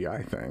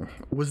CGI thing.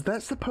 Was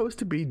that supposed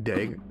to be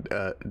Dagon?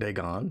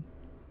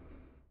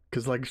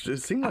 Because like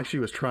it seemed like she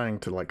was trying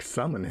to like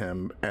summon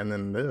him, and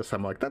then this,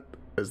 I'm like, that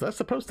is that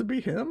supposed to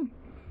be him?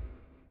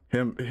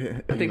 Him,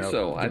 I think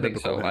so. the I think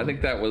biblical so. I him.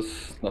 think that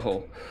was the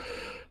whole.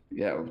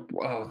 Yeah,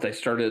 wow. They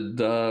started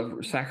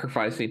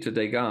sacrificing to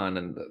Dagon,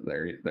 and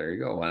there you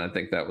go. And I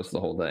think that was the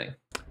whole thing.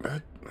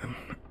 That,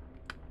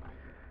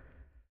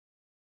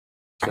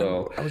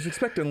 So I was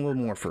expecting a little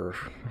more for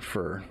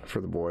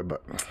the boy,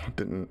 but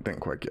didn't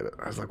quite get it.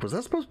 I was like, was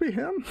that supposed to be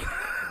him?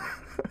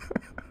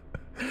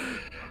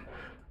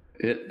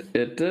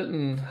 it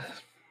didn't.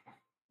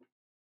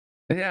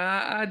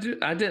 Yeah,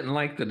 I didn't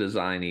like the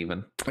design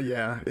even.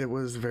 Yeah, it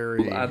was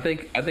very. I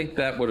think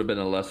that would have been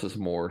a less is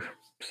more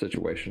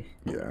situation.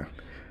 Yeah.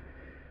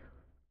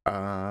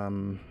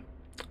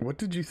 What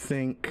did you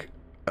think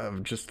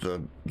of just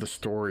the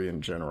story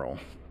in general?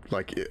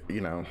 Like it,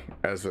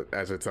 as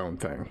its own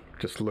thing.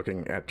 Just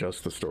looking at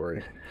just the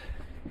story.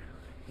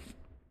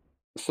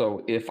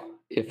 So if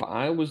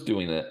I was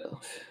doing it,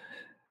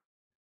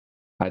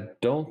 I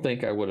don't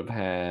think I would have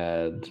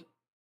had.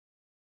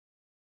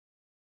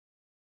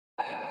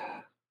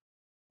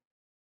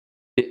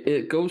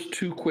 It goes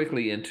too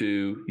quickly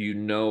into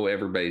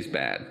everybody's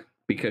bad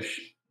because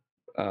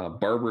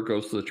Barbara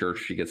goes to the church,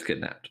 she gets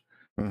kidnapped.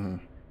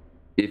 Mm-hmm.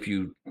 If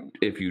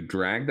you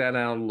drag that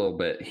out a little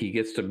bit, he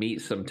gets to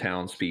meet some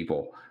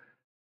townspeople,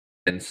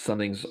 and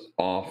something's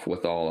off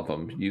with all of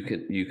them. You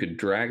could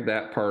drag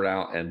that part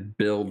out and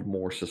build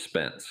more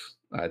suspense.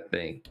 I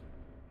think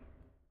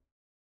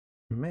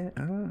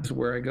Man, is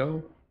where I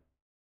go.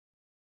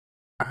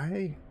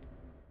 I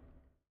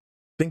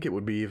think it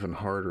would be even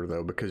harder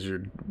though because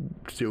you're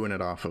doing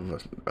it off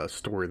of a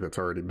story that's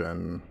already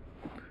been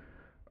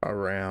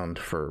around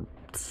for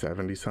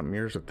 70 something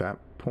years at that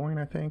point,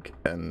 I think.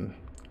 And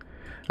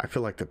I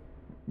feel like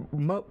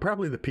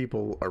probably the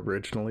people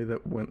originally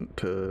that went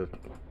to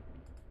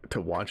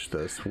watch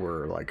this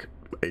were like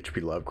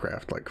H.P.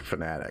 Lovecraft like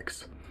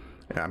fanatics.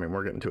 I mean,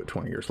 we're getting to it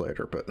 20 years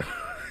later, but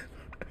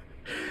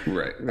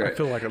right. I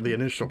feel like the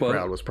initial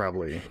crowd was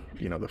probably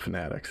the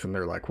fanatics, and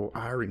they're like, well,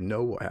 I already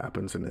know what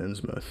happens in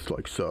Innsmouth,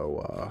 like,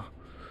 so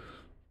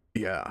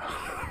yeah,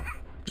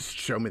 just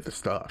show me the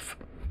stuff.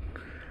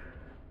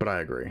 But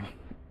I agree.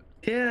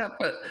 Yeah,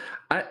 but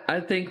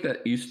I think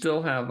that you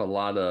still have a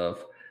lot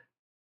of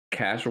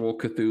casual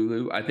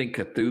Cthulhu. I think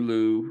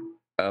Cthulhu,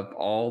 of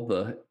all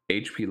the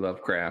H.P.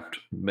 Lovecraft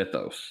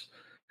mythos,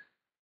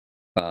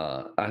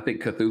 I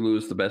think Cthulhu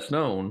is the best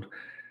known.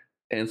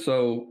 And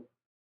so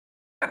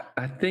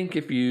I think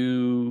if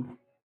you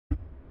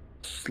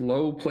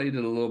slow played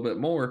it a little bit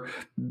more,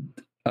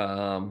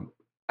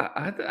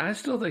 I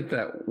still think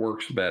that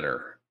works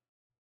better.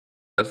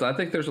 Because I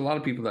think there's a lot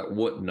of people that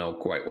wouldn't know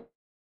quite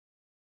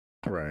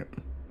Right.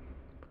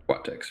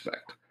 what to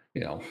expect.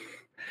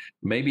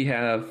 Maybe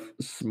have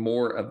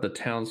more of the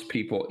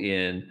townspeople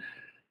in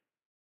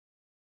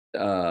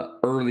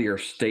earlier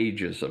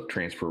stages of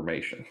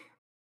transformation.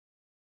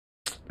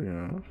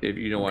 Yeah. If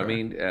you know what I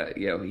mean.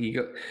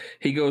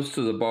 He goes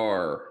to the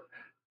bar,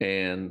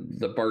 and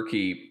the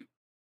barkeep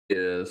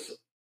is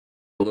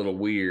a little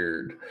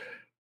weird.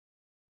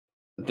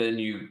 Then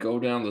you go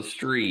down the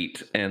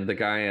street, and the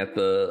guy at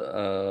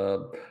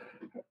the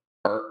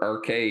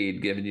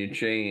arcade giving you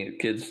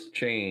kids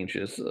change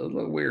is a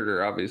little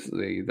weirder.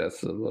 Obviously,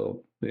 that's a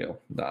little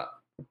not.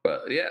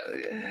 But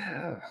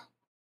yeah.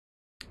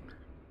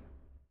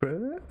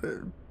 But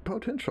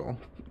potential.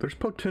 There's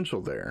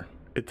potential there.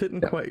 It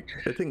didn't quite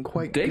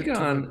Dagon, get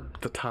to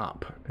the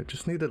top. It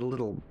just needed a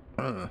little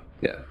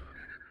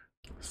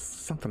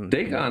something.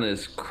 Dagon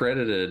is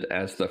credited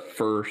as the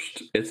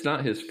first. It's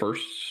not his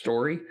first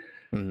story,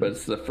 but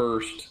it's the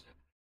first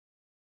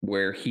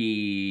where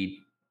he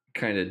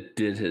kind of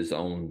did his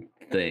own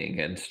thing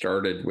and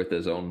started with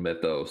his own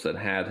mythos and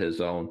had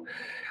his own.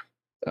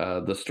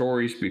 The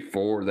stories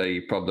before they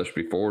published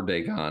before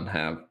Dagon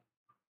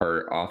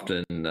are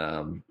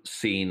often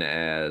seen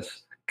as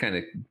kind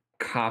of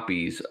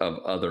copies of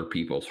other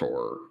people's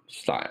horror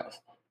styles.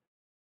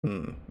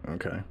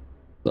 Okay.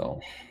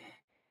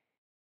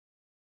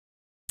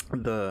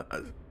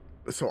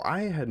 So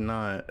I had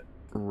not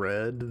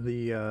read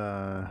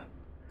the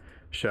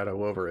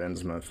Shadow over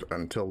Innsmouth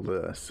until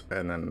this,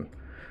 and then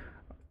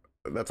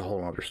that's a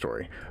whole other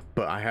story.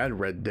 But I had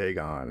read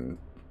Dagon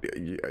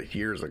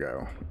years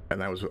ago,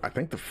 and that was, I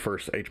think, the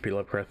first H.P.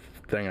 Lovecraft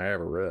thing I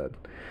ever read.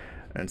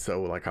 And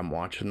so, like, I'm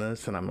watching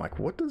this, and I'm like,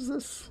 what does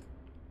this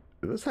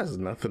has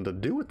nothing to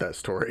do with that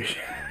story.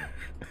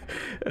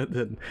 And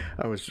then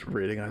I was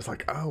reading, I was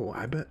like, oh,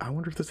 I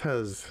wonder if this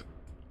has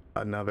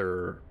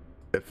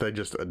if they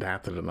just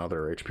adapted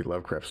another H.P.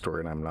 Lovecraft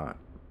story and I'm not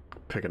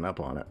picking up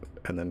on it.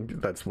 And then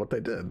that's what they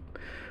did.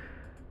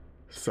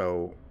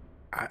 So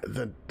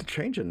the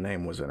change in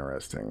name was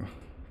interesting,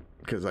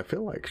 because I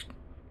feel like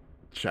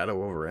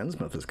Shadow over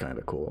Innsmouth is kind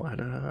of cool. I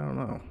don't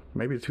know.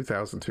 Maybe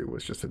 2002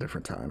 was just a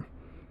different time.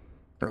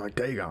 Or like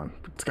Dagon.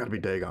 It's got to be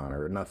Dagon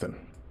or nothing.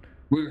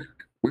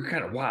 We're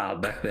kind of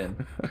wild back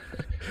then.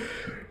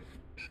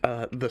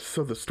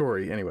 The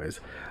story, anyways,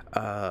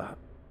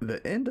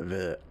 the end of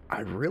it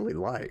I really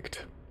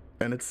liked,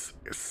 and it's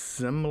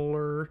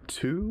similar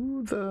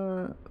to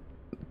the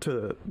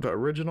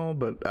original,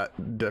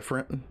 but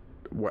different.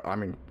 I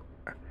mean,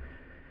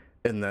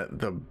 in that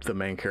the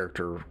main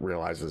character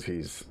realizes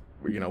he's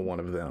one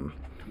of them.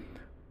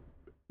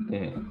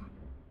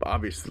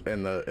 Obviously,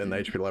 in the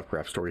H.P.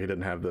 Lovecraft story, he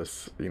didn't have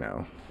this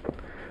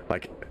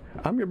Like,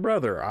 I'm your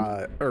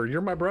brother, or you're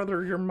my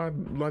brother, you're my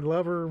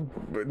lover.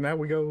 But now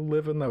we go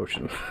live in the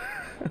ocean.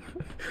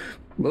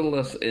 A little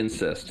less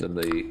incest in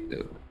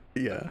the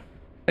Yeah,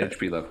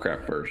 H.P.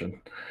 Lovecraft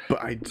version.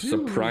 but I do,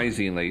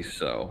 Surprisingly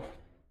so.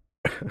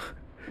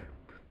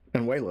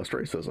 and way less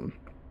racism.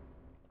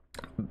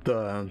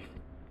 The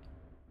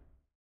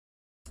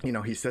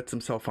he sets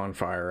himself on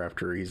fire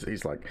after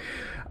he's like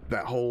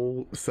that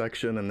whole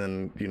section, and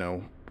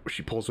then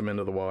she pulls him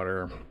into the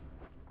water.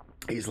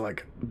 He's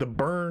like the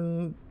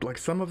burn, like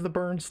some of the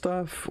burn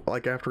stuff,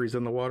 like after he's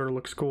in the water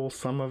looks cool.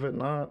 Some of it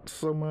not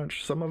so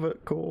much. Some of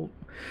it cool.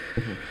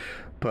 Mhm.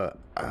 But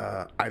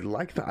I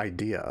like the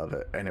idea of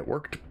it, and it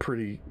worked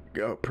pretty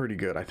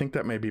good. I think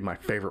that may be my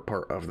favorite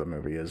part of the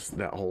movie is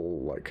that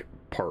whole like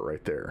part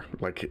right there.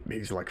 Like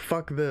he's like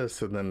fuck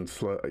this, and then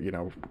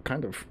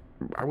kind of,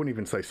 I wouldn't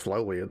even say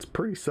slowly. It's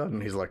pretty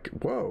sudden. He's like,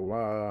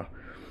 whoa,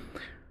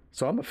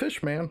 so I'm a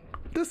fish man.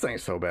 This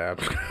ain't so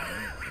bad.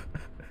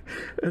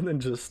 And then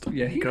just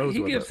He goes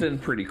with gives it. in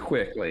pretty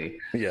quickly.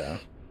 Yeah.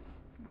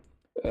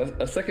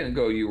 A second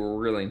ago, you were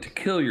willing to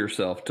kill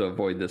yourself to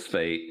avoid this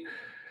fate,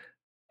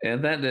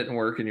 and that didn't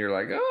work, and you're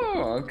like,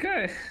 oh,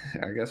 okay,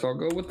 I guess I'll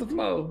go with the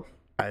flow.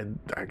 I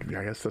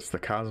guess that's the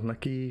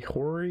cosmic-y,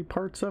 horror-y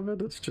parts of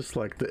it. It's just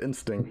like the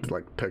instinct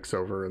like takes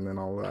over, and then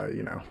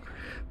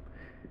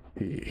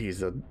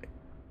he's a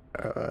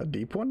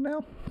deep one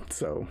now.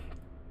 So,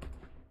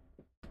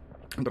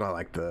 but I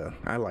liked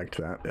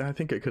that. I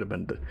think it could have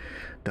been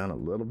done a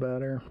little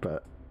better,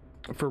 but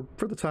for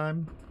the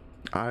time,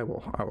 I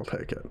will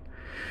take it.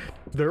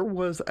 There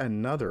was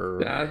another.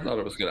 Yeah, I thought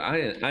it was good.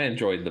 I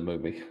enjoyed the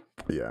movie.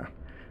 Yeah,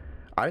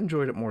 I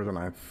enjoyed it more than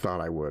I thought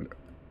I would.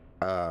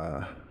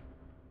 After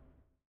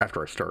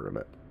I started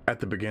it, at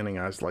the beginning,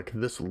 I was like,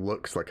 "This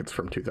looks like it's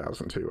from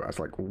 2002." I was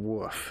like,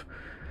 "Woof."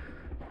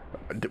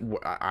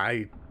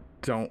 I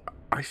don't.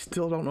 I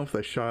still don't know if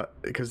they shot,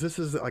 because this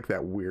is like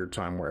that weird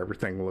time where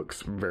everything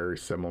looks very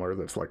similar.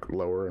 That's like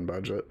lower in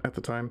budget at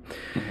the time,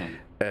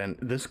 and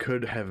this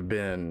could have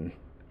been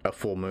a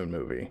full moon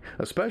movie,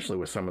 especially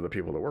with some of the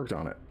people that worked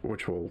on it,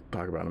 which we'll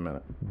talk about in a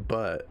minute.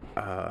 But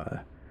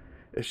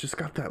it's just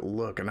got that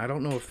look, and I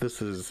don't know if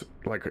this is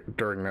like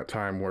during that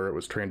time where it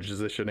was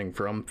transitioning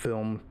from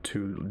film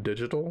to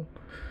digital.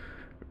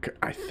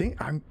 I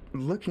think I'm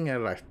looking at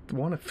it. I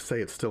want to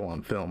say it's still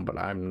on film, but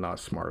I'm not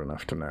smart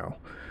enough to know.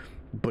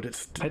 But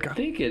it's I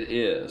think it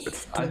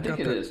is. I think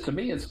it that, is. To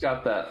me, it's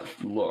got that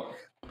look.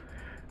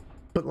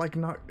 But like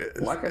not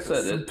Like I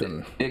said,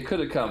 it could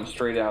have come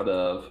straight out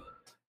of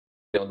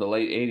the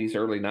late '80s,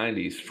 early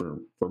 '90s for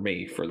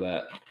me for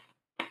that.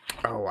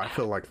 Oh, I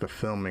feel like the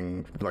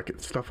filming, like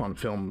stuff on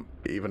film,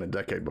 even a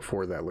decade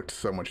before that, looked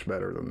so much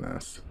better than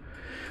this.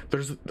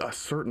 There's a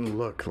certain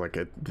look, like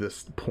at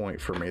this point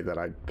for me, that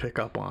I pick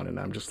up on, and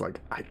I'm just like,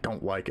 I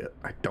don't like it.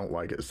 I don't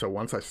like it. So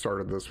once I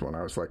started this one,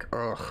 I was like,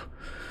 ugh.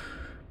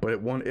 But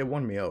it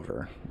won me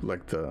over.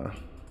 Like the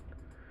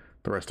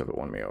rest of it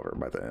won me over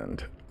by the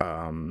end.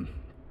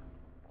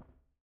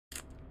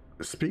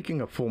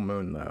 Speaking of Full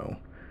Moon, though,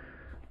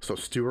 so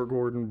Stuart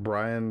Gordon,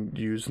 Brian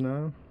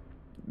Usna,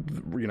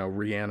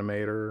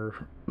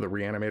 Reanimator, the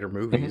Reanimator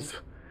movies,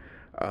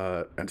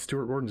 and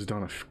Stuart Gordon's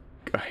done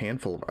a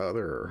handful of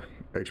other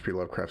H.P.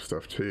 Lovecraft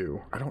stuff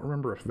too. I don't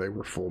remember if they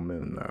were Full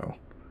Moon though.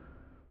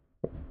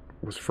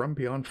 Was From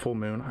Beyond Full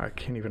Moon? I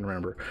can't even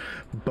remember.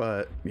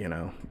 But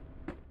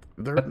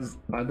there's.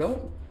 I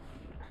don't.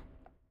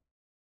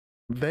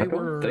 They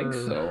were think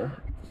so.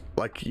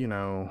 Like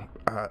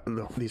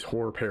these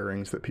horror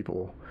pairings that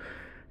people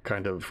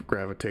kind of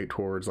gravitate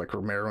towards, like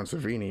Romero and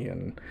Savini,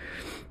 and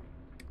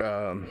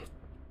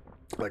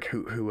like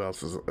who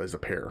else is a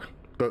pair?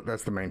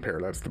 That's the main pair.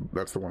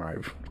 That's the one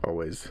I've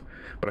always.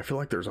 But I feel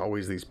like there's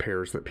always these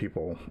pairs that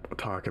people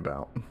talk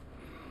about.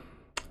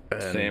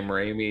 And Sam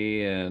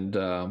Raimi and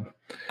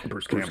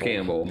Bruce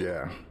Campbell.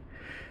 Yeah.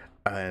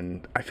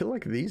 And I feel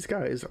like these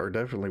guys are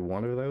definitely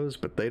one of those,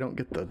 but they don't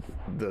get the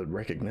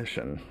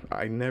recognition.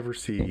 I never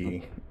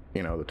see,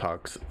 the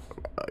talks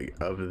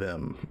of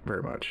them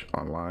very much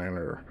online,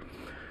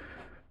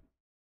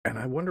 and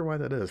I wonder why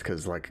that is,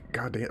 because like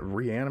goddamn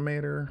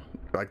Reanimator,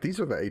 like these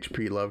are the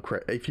H.P.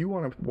 Lovecraft. If you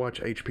want to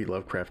watch H.P.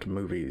 Lovecraft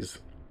movies,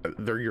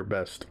 they're your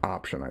best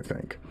option, I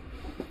think.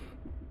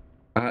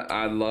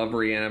 I love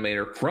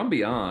Reanimator. From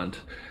Beyond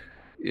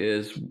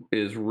is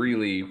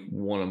really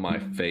one of my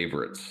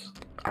favorites.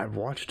 I've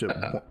watched it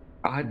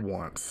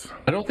once.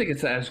 I don't think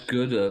it's as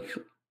good of.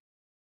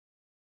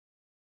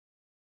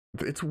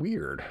 It's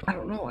weird. I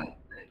don't know.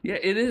 Yeah,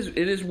 it is.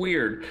 It is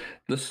weird.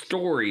 The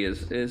story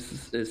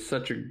is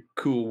such a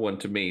cool one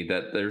to me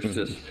that there's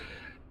this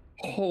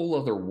whole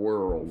other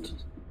world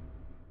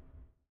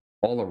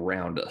all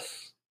around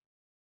us,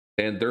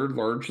 and they're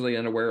largely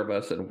unaware of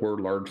us, and we're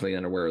largely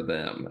unaware of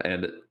them.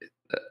 And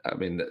I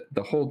mean,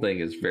 the whole thing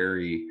is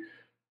very,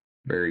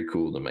 very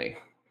cool to me.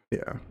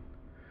 Yeah,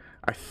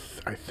 I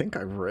think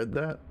I've read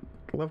that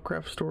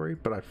Lovecraft story,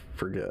 but I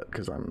forget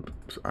because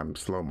I'm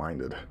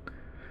slow-minded.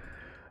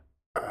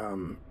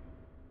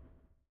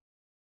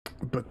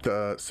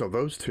 But so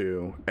those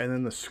two, and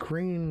then the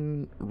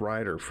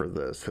screenwriter for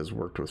this has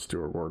worked with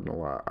Stuart Gordon a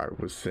lot. I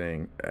was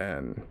seeing,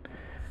 and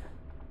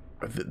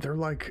they're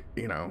like,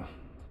 they're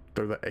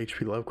the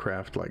H.P.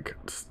 Lovecraft, like,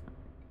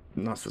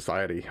 not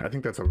society. I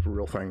think that's a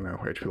real thing though.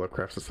 H.P.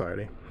 Lovecraft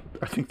Society.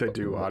 I think they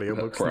do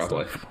audiobooks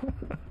Probably. and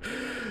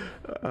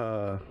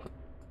stuff.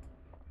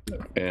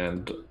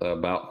 And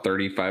about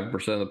 35%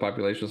 of the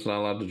population is not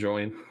allowed to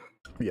join.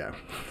 Yeah.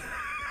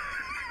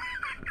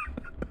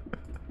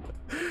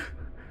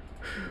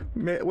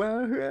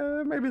 Well,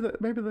 maybe they're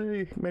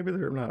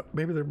not.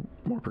 Maybe they're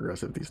more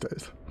progressive these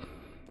days.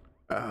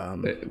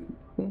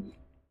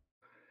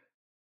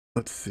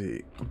 Let's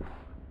see.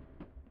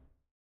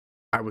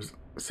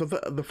 So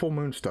the full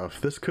moon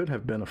stuff. This could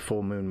have been a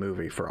full moon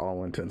movie for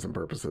all intents and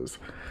purposes.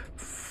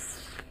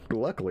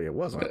 Luckily, it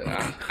wasn't.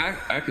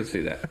 I could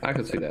see that. I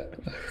could see that.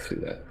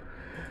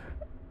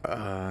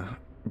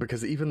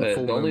 Because even the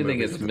full the moon only thing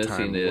movies it's at the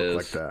time missing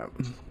looked is like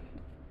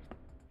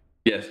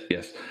that.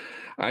 Yes.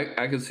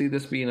 I could see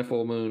this being a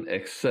full moon,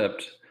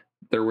 except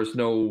there was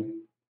no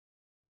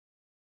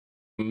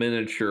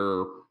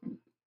miniature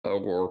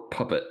or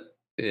puppet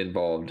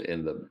involved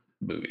in the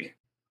movie.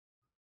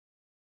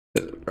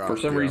 For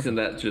some reason,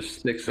 that just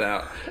sticks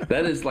out.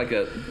 That is like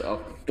a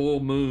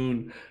full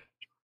moon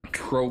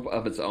trope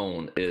of its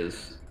own.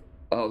 Is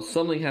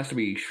something has to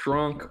be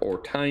shrunk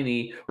or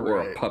tiny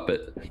or a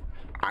puppet.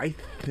 I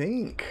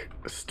think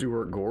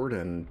Stuart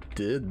Gordon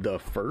did the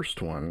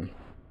first one.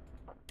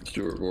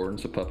 Stuart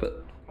Gordon's a puppet.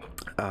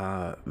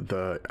 I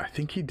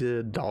think he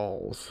did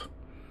Dolls.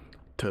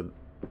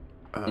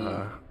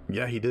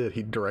 Yeah, he did.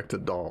 He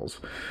directed Dolls,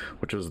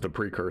 which was the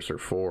precursor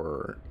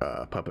for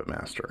Puppet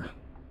Master.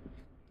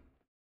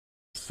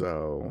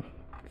 So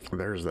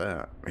there's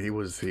that. He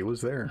was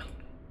there.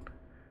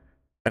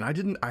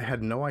 And I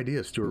had no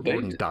idea Stuart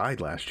Gordon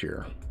died last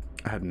year.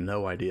 I had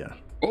no idea.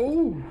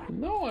 Oh,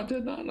 no, I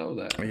did not know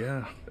that.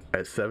 Yeah,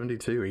 at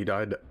 72. He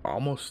died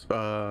almost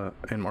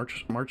in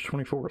March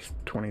 24th,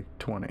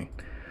 2020.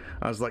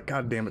 I was like,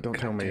 God damn it, don't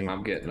tell me.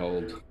 I'm getting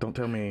old. Don't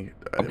tell me.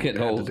 I'm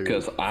getting old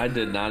because I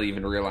did not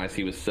even realize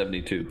he was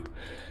 72.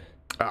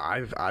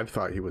 I've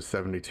thought he was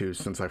 72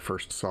 since I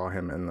first saw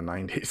him in the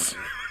 90s.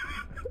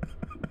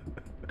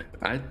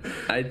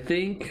 I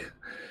think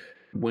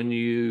when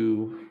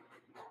you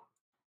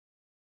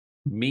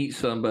meet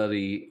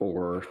somebody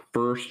or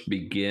first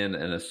begin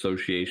an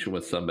association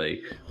with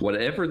somebody,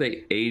 whatever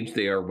the age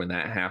they are when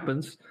that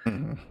happens,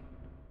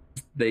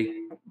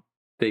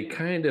 they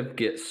kind of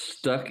get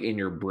stuck in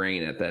your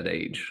brain at that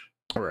age,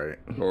 right?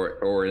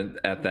 Or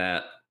at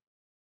that,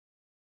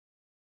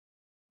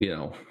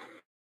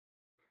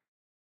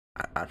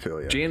 I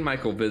feel you. Jan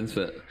Michael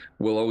Vincent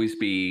will always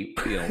be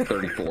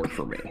 34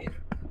 for me.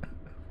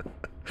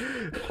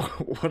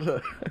 What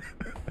a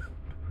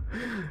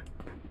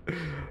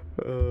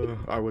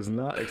I was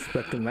not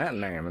expecting that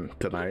name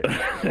tonight.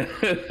 I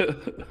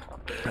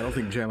don't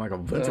think Jan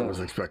Michael Vincent was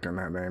expecting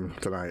that name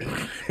tonight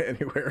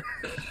anywhere.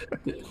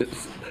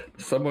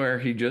 Somewhere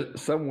he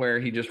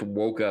just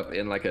woke up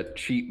in like a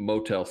cheap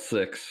Motel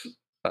 6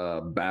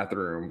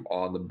 bathroom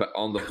on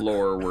the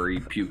floor where he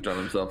puked on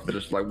himself.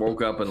 Just like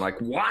woke up and like,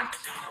 what?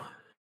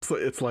 So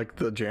it's like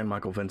the Jan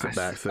Michael Vincent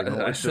back signal.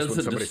 It's just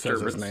when somebody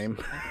says his name.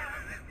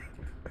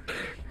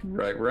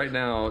 Right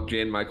now,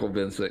 Jan Michael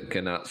Vincent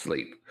cannot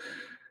sleep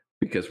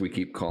because we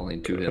keep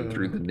calling to him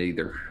through the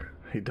neither.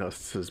 He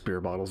dusts his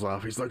beer bottles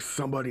off. He's like,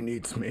 somebody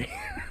needs me.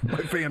 My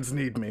fans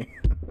need me.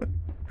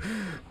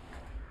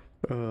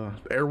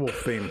 Airwolf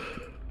theme.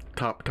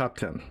 Top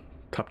 10.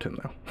 Top 10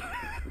 though.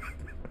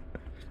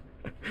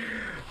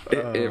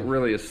 It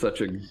really is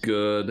such a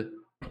good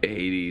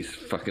 80s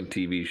fucking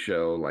TV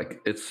show. Like,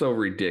 it's so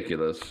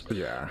ridiculous.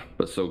 Yeah.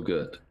 But so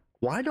good.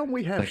 Why don't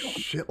we have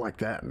shit like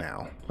that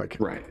now? Like,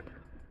 right.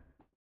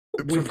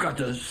 We've got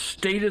the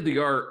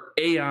state-of-the-art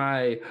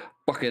AI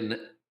fucking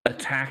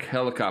attack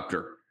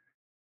helicopter.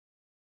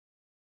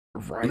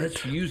 Right.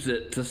 Let's use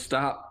it to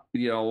stop,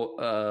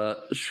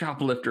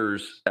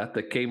 shoplifters at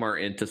the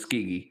Kmart in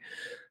Tuskegee.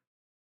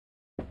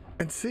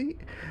 And see,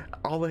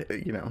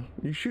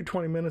 you shoot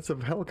 20 minutes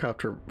of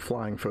helicopter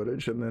flying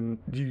footage, and then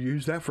you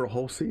use that for a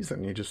whole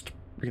season. You just,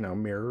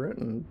 mirror it,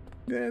 and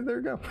yeah, there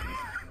you go.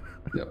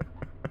 Yep.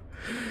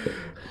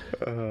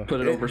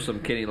 Put it over some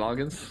Kenny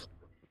Loggins.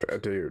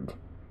 Dude.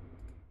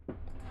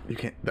 You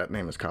can't. That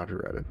name is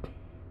copyrighted.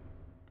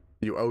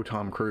 You owe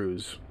Tom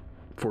Cruise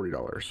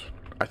 $40.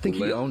 I think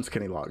he owns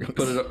Kenny Loggins.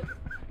 Put it.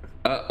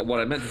 What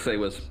I meant to say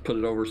was put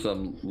it over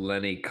some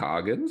Lenny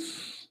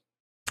Coggins.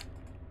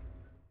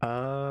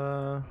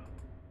 That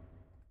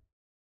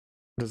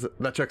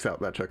checks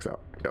out.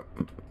 Yep.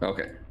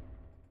 Okay.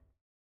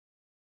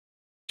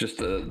 Just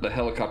the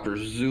helicopter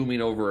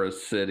zooming over a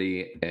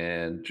city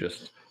and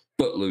just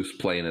Footloose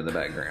playing in the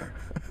background.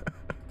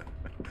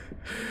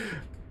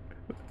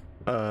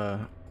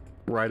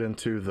 Right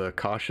into the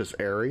cautious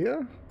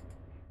area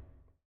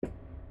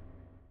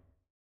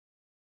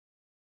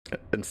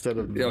instead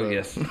of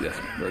yes,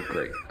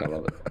 great, I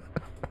love it.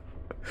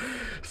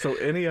 So,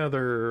 any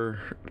other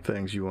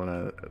things you want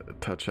to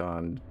touch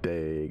on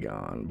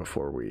Dagon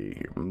before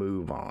we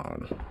move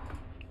on?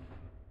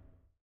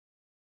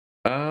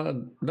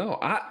 No,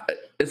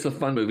 it's a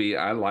fun movie.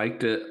 I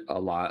liked it a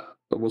lot.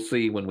 But we'll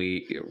see when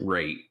we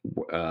rate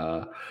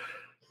uh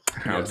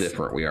how Yes.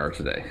 different we are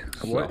today.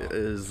 What So,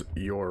 is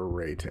your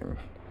rating?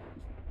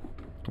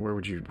 Where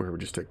would you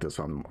stick this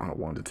on a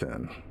 1 to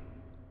 10?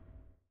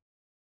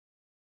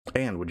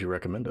 And would you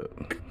recommend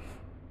it?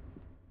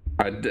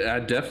 I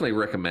definitely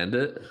recommend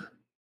it,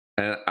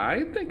 and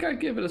I think I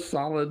give it a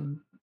solid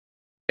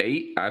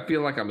 8. I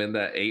feel like I'm in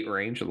that 8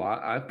 range a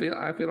lot. I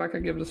feel like I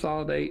give it a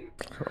solid 8.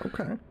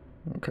 Okay.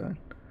 Okay.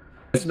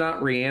 It's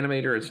not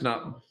Reanimator. It's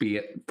not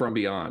From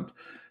Beyond.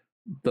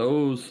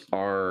 Those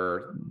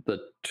are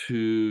the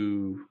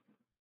two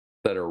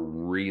that are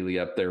really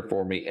up there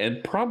for me,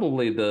 and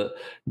probably the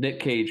Nick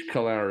Cage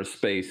Color Out of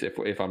Space.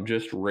 If I'm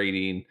just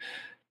rating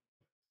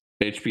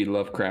H.P.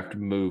 Lovecraft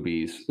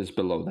movies, is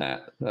below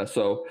that.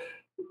 So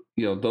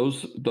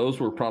those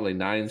were probably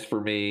 9s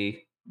for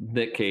me.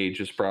 Nick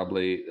Cage is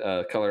probably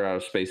Color Out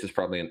of Space is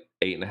probably an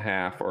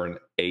 8.5 or an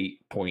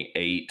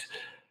 8.8.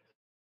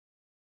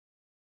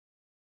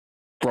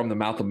 From the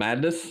Mouth of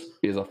Madness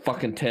is a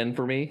fucking 10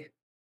 for me.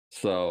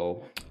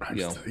 So put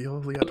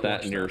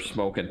that in your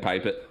smoke and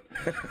pipe it.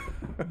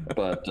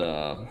 But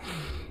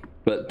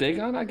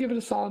Dagon, I give it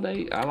a solid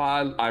 8.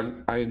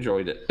 I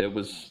enjoyed it. It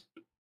was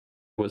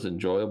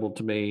enjoyable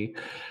to me.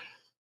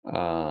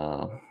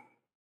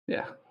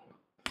 Yeah.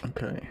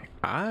 Okay.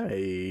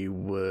 I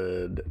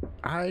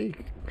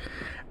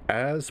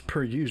as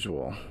per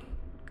usual,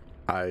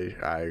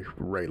 I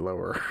rate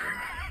lower.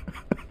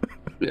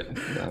 Yeah,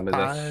 I mean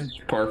that's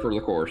par for the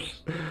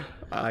course.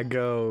 I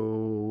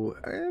go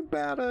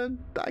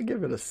I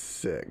give it a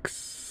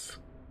 6.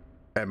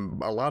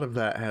 And a lot of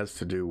that has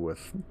to do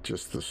with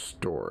just the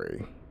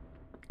story.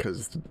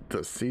 Because the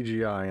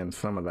CGI and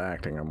some of the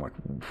acting, I'm like,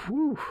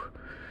 whew,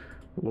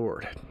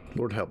 Lord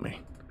help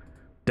me.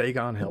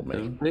 Dagon help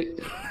me.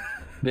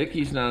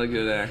 Vicky's not a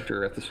good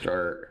actor at the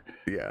start.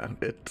 Yeah,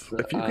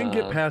 if you can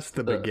get past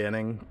the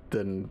beginning,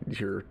 then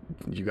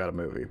you got a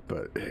movie.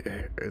 But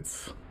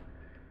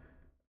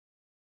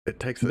it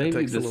takes a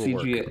little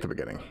work at the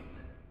beginning.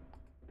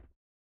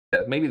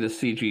 Yeah, maybe the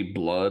CG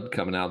blood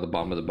coming out of the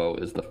bottom of the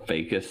boat is the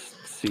fakest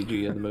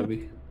CG in the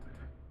movie.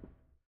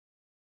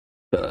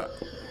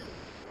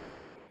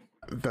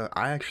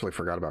 I actually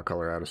forgot about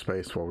Color Out of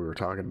Space while we were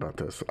talking about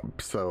this.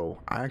 So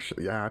I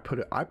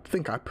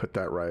think I put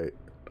that right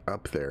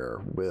up there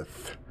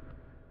with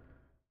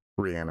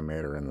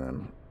Reanimator, and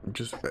then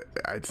just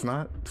it's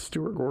not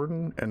Stuart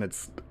Gordon, and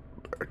it's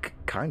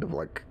kind of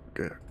like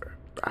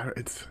I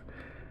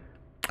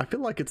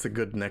feel like it's a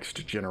good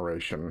next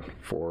generation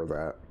for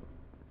that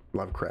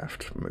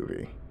Lovecraft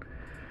movie,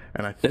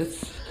 and I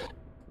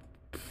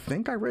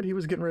think I read he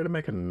was getting ready to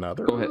make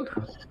another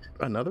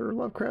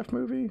Lovecraft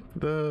movie.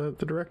 The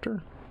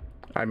director.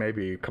 I may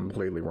be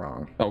completely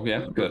wrong. Oh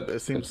yeah, good.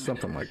 It seems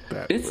something like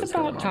that. It's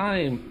about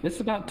time. It's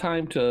about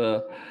time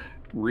to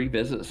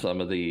revisit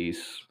some of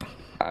these.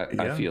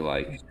 I feel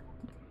like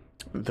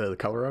the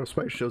Color Out of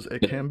Space shows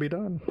it can be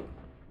done.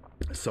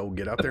 So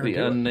get out there. The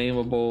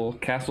Unnameable,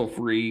 Castle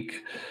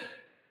Freak.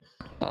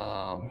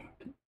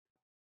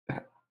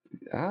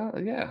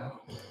 Yeah.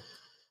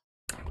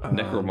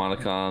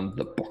 Necronomicon,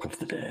 the Book of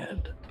the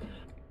Dead.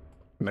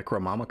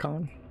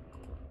 Necronomicon?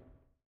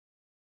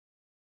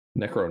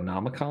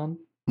 Necronomicon?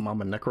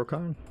 Mama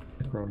Necrocon?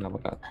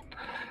 Necronomicon.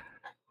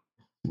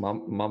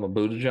 Mama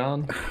Buddha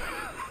John?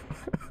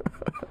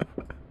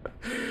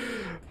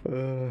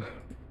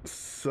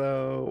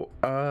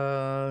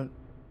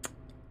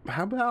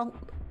 How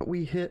about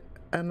we hit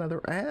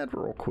another ad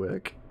real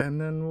quick, and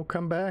then we'll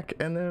come back,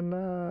 and then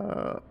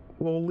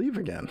we'll leave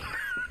again.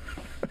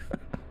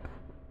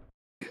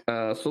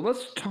 So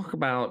let's talk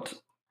about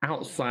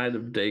outside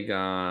of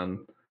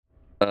Dagon.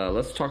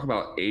 Let's talk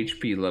about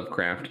H.P.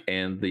 Lovecraft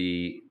and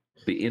the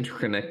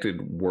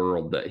interconnected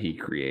world that he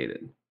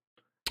created.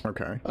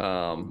 Okay.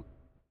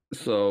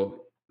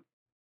 So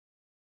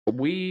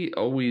we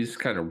always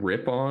kind of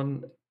rip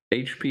on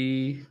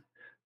H.P.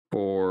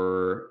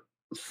 for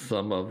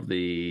some of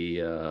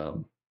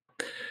the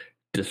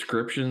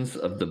descriptions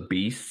of the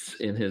beasts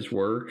in his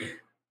work.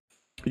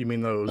 You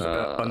mean those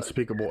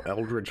unspeakable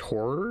eldritch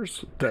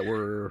horrors that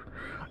were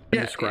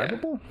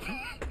indescribable?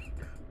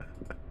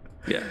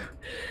 Yeah.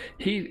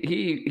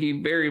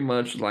 He very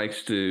much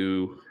likes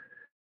to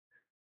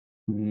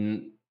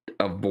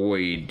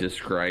avoid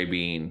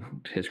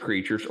describing his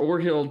creatures, or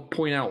he'll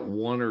point out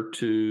one or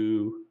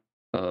two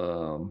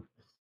of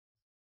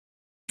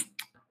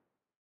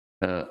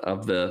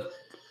the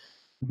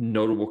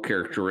notable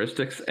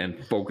characteristics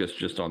and focus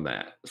just on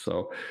that.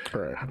 So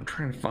I'm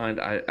trying to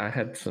find. I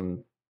had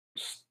some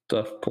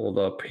stuff pulled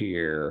up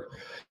here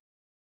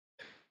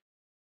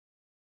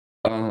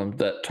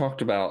that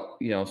talked about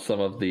some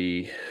of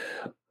the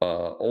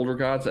older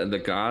gods and the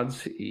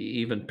gods,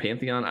 even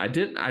pantheon. I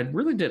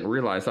really didn't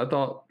realize. I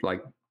thought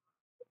like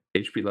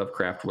H.P.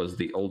 Lovecraft was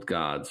the old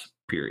gods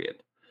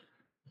period.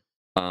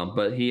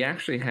 But he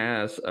actually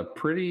has a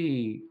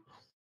pretty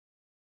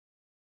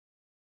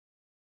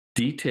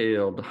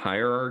detailed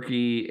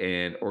hierarchy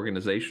and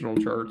organizational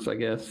charts, I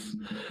guess,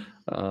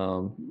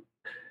 um,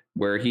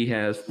 where he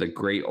has the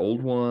great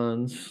old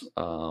ones,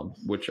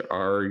 which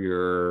are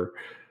your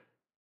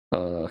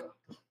uh,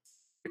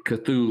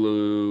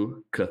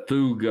 Cthulhu,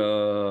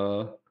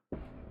 Cthulhu,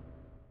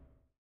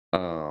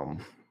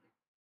 um,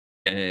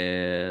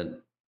 and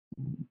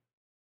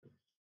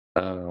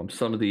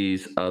some of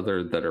these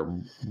other that are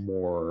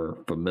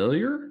more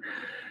familiar.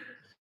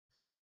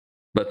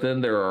 But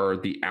then there are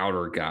the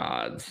outer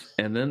gods.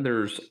 And then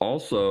there's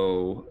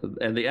also,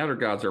 and the outer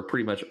gods are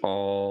pretty much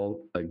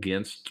all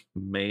against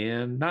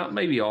man. Not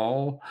maybe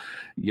all.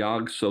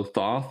 Yog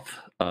Sothoth.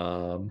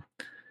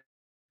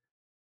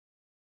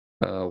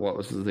 What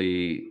was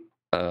the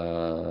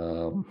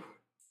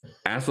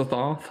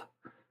Azathoth?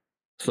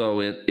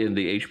 So in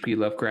the H.P.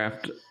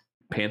 Lovecraft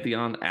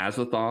pantheon,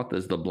 Azathoth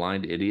is the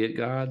blind idiot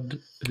god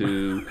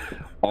who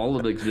all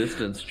of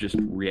existence just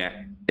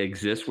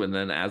exists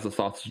within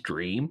Azathoth's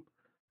dream,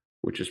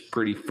 which is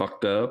pretty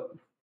fucked up.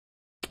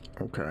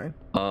 Okay.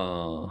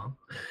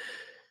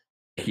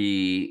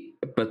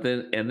 But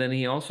then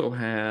he also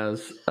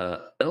has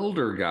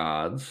elder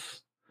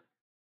gods,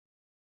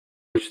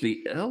 which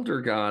the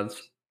elder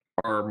gods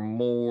are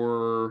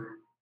more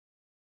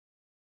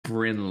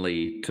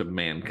friendly to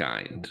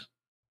mankind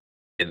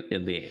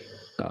in the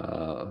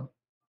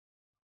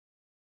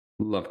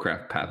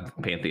Lovecraft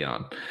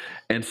pantheon.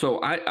 And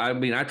so I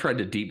mean I tried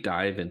to deep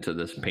dive into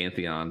this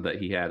pantheon that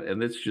he had,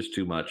 and it's just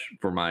too much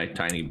for my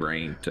tiny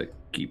brain to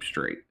keep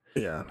straight.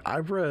 Yeah,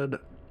 I've read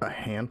a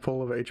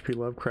handful of H.P.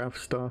 Lovecraft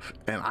stuff,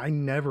 and I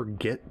never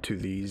get to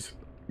these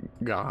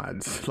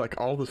gods. Like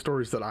all the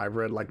stories that I've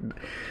read, like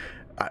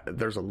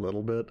there's a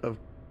little bit of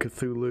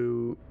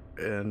Cthulhu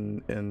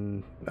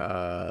in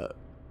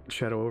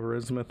Shadow over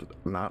Innsmouth,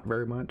 not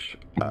very much.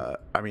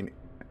 I mean,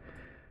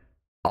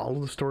 all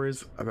of the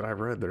stories that I've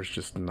read, there's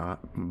just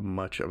not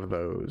much of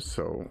those.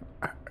 So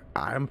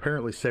I'm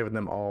apparently saving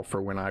them all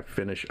for when I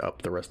finish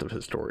up the rest of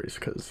his stories,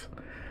 because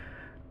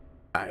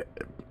I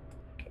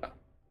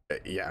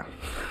yeah.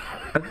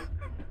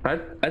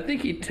 I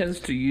think he tends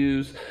to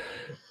use,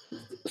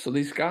 so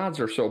these gods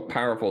are so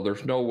powerful,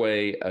 there's no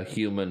way a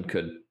human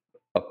could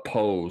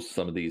oppose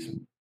some of these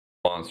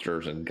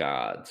monsters and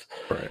gods.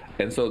 Right.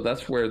 And so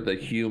that's where the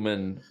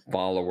human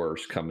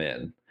followers come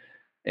in.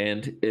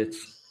 And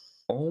it's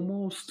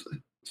almost,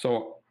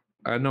 so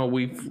I know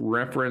we've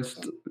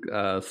referenced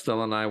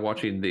Stella and I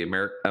watching the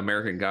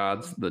American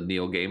Gods, the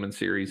Neil Gaiman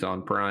series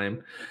on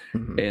Prime,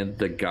 and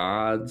the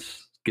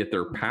gods get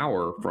their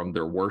power from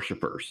their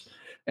worshipers.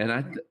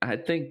 And I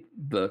think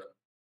the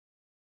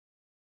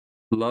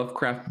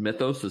Lovecraft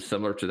mythos is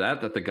similar to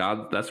that. That the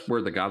god, that's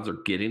where the gods are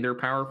getting their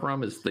power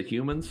from, is the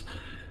humans.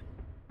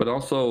 But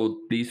also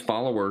these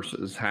followers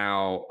is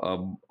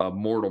how a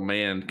mortal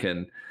man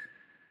can,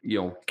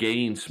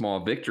 gain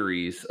small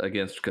victories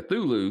against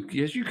Cthulhu,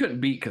 because you couldn't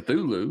beat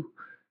Cthulhu.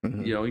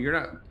 You're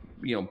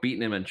not,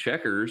 beating him in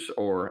checkers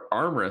or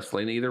arm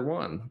wrestling, either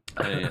one.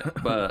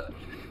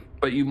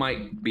 But you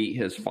might beat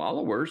his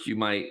followers. You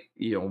might,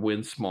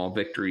 win small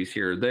victories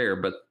here or there.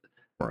 But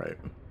right.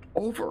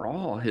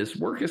 Overall, his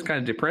work is kind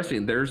of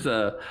depressing. There's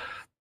a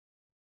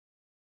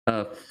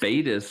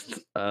fatist,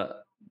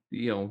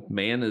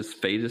 man is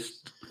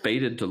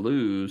fated to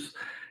lose.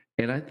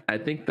 And I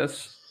think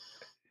that's,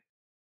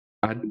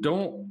 I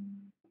don't,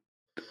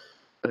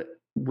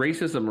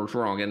 racism is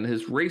wrong. And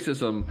his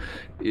racism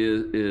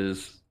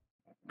is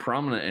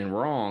prominent and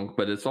wrong,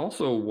 but it's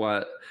also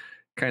what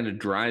kind of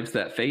drives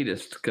that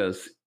fatist,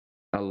 because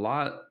a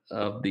lot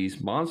of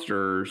these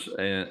monsters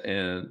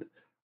and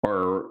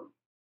are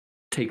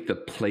take the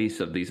place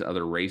of these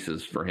other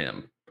races for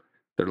him.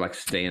 They're like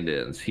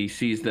stand-ins. He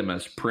sees them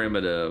as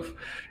primitive,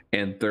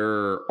 and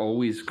they're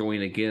always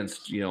going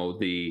against,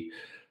 the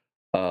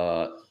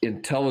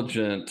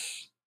intelligent,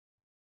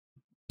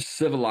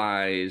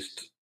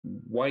 civilized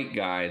white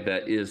guy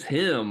that is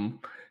him,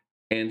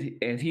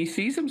 and he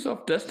sees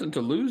himself destined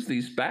to lose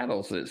these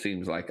battles. It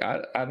seems like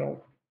I don't.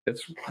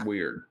 It's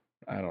weird.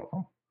 I don't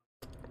know.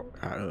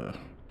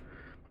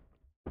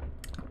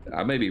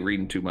 I may be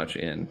reading too much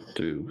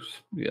into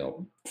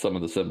some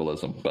of the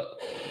symbolism, but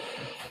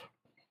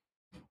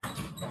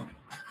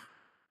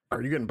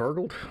are you getting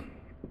burgled?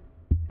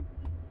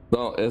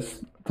 No,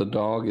 it's the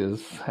dog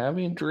is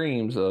having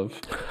dreams of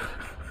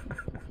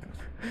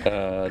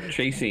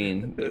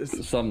chasing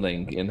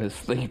something in his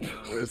sleep.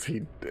 Is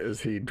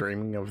he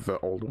dreaming of the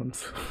old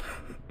ones?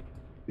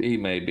 He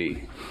may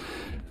be.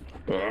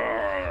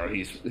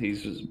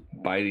 He's just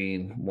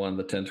biting one of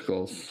the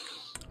tentacles.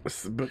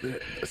 But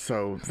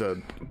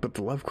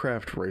the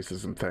Lovecraft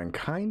racism thing,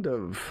 kind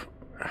of,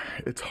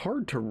 it's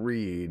hard to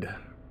read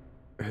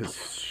his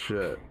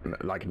shit,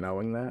 like,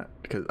 knowing that,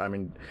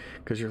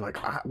 because you're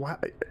like, I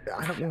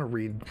don't want to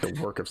read the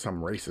work of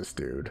some racist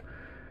dude,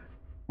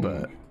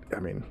 but I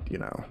mean, you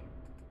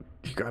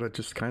gotta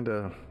just kind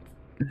of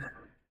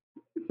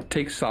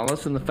take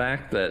solace in the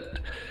fact that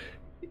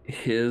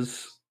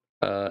his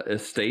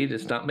estate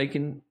is not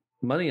making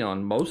money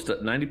on most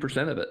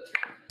 90% of it.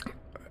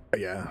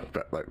 Yeah,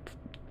 but like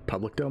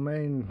public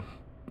domain,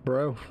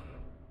 bro.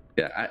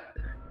 Yeah,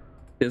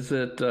 is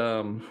it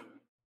 70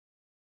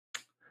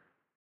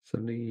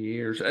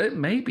 years? It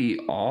may be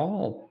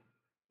all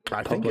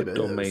I think it public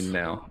domain is.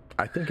 now.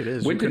 I think it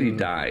is. When You did he can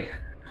die?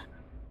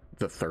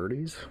 the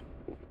 30s.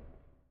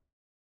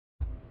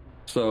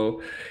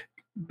 So,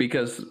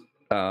 because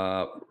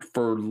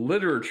for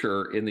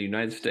literature in the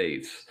United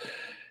States,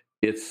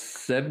 it's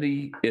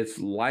 70. It's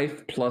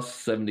life plus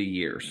 70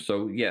 years.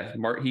 So, yeah,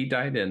 he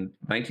died in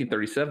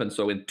 1937.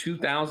 So, in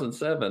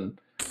 2007,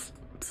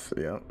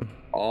 Yeah.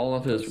 all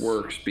of his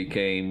works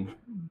became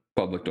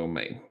public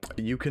domain.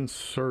 You can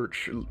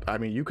search. I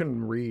mean, you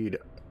can read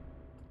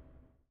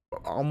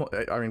almost.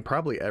 I mean,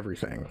 probably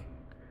everything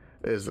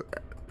is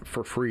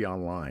for free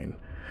online.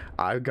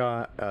 I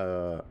got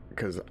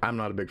because I'm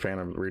not a big fan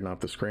of reading off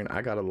the screen.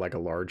 I got like a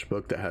large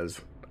book that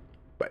has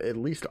at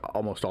least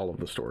almost all of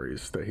the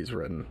stories that he's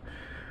written.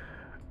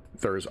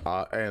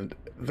 And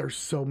there's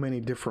so many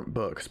different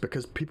books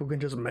because people can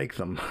just make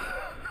them.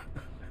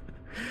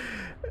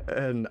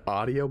 And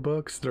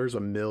audiobooks, there's a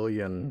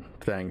million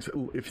things.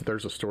 If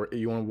there's a story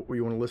you want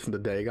to listen to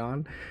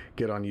Dagon,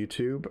 get on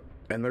YouTube,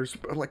 and there's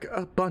like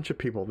a bunch of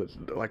people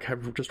that like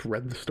have just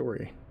read the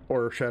story,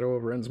 or Shadow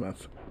over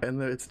Innsmouth,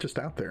 and it's just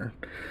out there.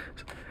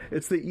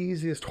 It's the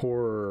easiest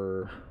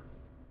horror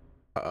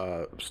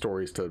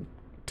stories to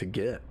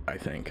get, I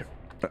think,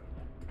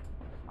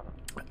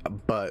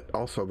 but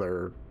also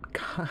they're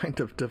kind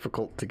of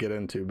difficult to get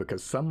into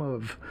because some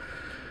of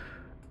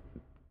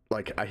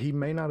like he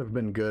may not have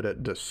been good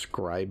at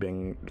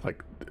describing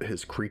like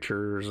his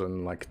creatures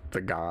and like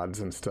the gods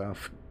and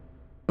stuff,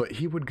 but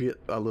he would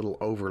get a little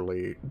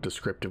overly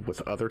descriptive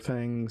with other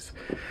things,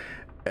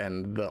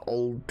 and the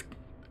old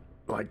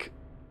like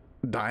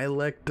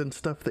dialect and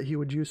stuff that he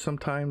would use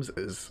sometimes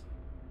is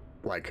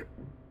like,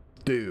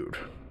 dude,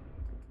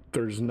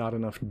 there's not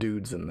enough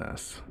dudes in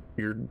this.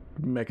 You're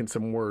making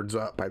some words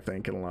up, I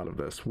think, in a lot of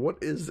this. What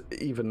is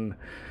even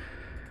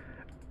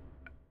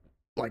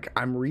like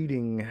I'm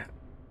reading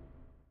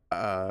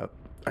I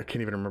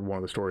can't even remember one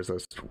of the stories I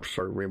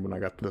started reading when I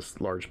got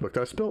this large book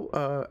that I spilled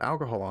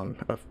alcohol on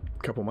a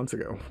couple months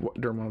ago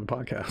during one of the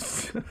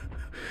podcasts.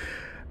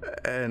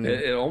 And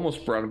it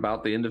almost brought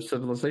about the end of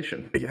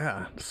civilization.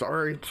 Yeah,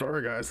 sorry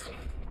guys.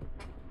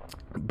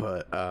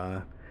 But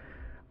I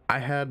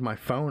had my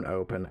phone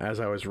open as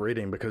I was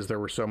reading because there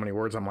were so many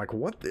words. I'm like,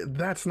 what?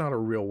 That's not a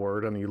real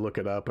word. And you look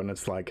it up and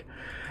it's like,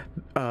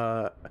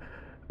 I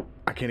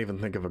can't even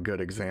think of a good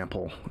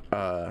example.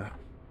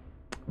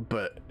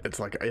 But it's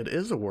like, it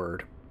is a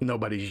word.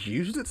 Nobody's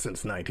used it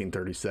since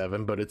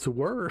 1937, but it's a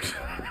word.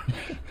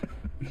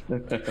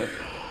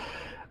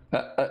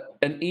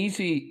 An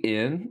easy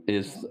in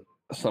is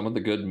some of the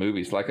good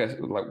movies. Like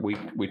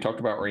we talked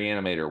about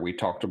Reanimator. We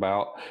talked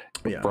about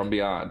From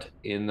Beyond,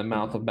 In the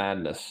Mouth of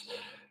Madness.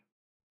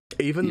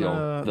 Even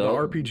the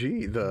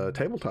RPG, the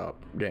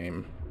tabletop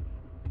game.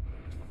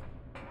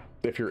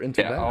 If you're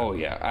into that. Oh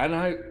yeah, and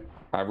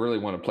I really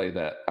want to play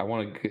that. I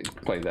want to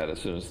play that as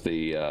soon as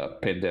the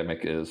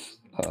pandemic is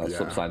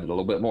subsided a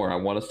little bit more. I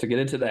want us to get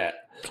into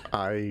that.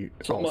 I've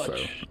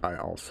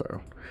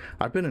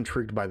been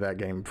intrigued by that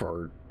game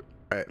for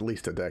at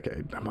least a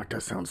decade. I'm like,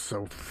 that sounds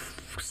so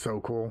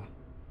cool.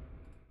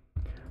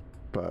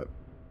 But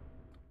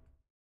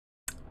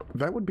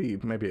that would be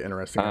maybe an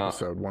interesting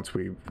episode once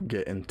we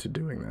get into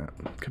doing that.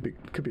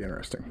 Could be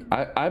interesting.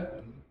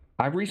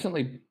 I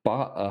recently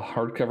bought a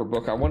hardcover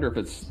book. I wonder if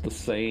it's the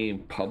same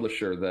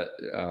publisher that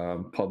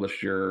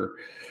published your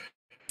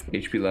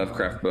H.P.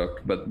 Lovecraft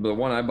book, but the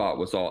one I bought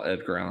was all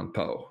Edgar Allan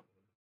Poe.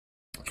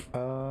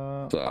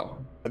 So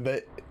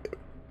that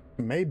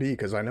may be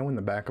because I know in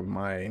the back of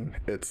mine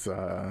it's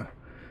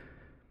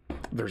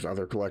there's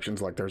other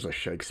collections, like there's a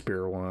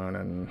Shakespeare one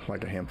and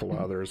like a handful of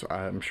others.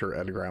 I'm sure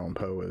Edgar Allan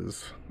Poe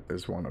is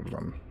one of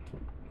them.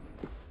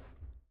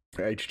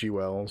 H.G.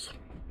 Wells.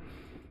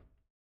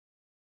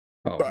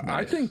 Oh, but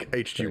nice. I think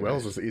H.G.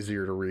 Wells is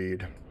easier to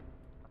read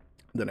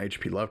than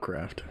H.P.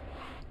 Lovecraft.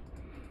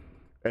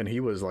 And he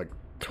was like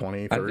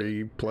 20,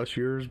 30 plus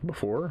years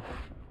before.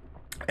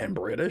 And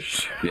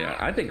British. Yeah,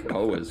 I think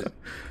Poe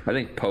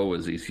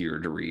is easier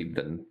to read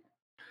than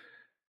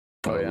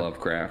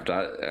Lovecraft.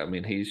 I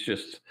mean, he's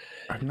just...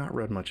 I've not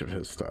read much of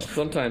his stuff.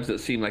 Sometimes it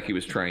seemed like he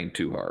was trying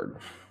too hard.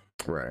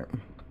 Right.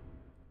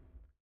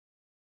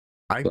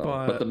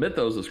 But the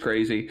mythos is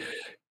crazy.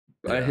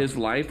 Yeah. His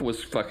life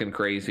was fucking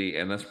crazy,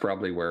 and that's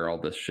probably where all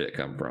this shit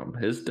come from.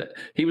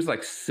 He was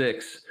like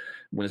 6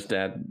 when his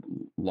dad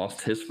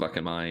lost his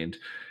fucking mind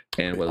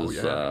and was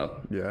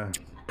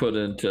put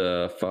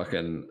into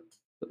fucking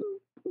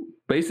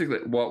basically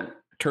what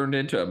turned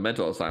into a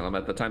mental asylum.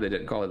 At the time, they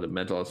didn't call it a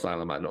mental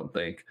asylum, I don't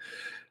think.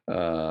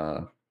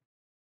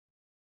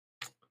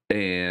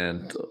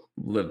 And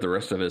lived the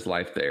rest of his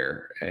life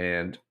there.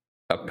 And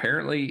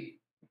apparently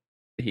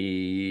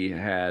he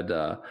had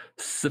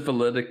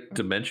syphilitic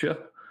dementia.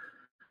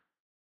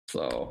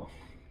 So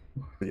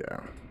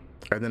yeah,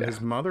 And then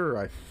his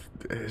mother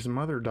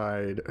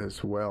died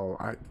as well.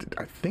 I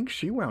think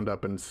she wound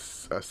up in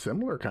a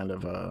similar kind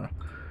of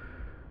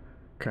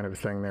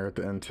thing there at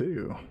the end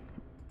too,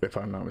 if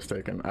I'm not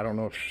mistaken. I don't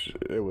know if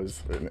it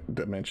was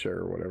dementia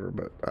or whatever,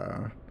 but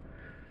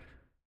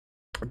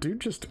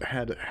dude just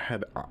had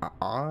an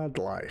odd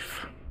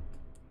life.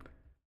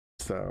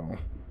 So,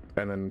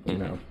 and then you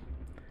know,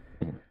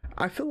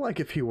 I feel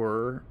like if he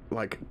were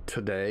like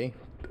today,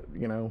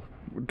 you know,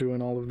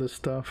 doing all of this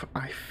stuff,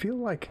 I feel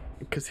like,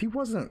 because he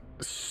wasn't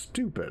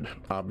stupid,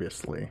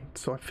 obviously,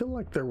 so I feel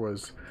like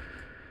there'd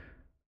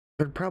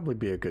probably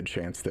be a good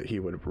chance that he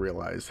would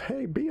realize,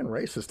 hey, being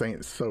racist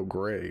ain't so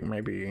great.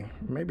 Maybe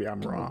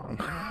I'm wrong.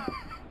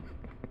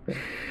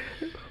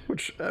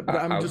 Which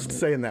I'm just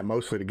saying that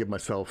mostly to give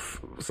myself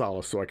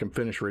solace so I can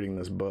finish reading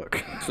this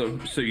book. So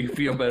you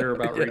feel better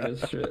about reading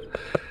this shit.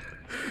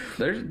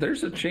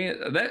 There's a chance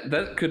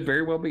that could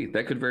very well be.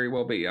 That could very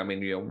well be. I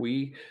mean, you know,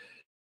 we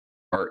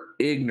are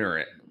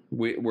ignorant.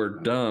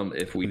 We're dumb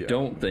if we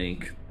don't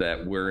think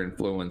that we're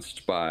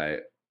influenced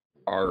by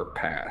our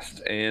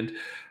past and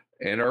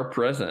our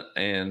present.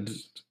 And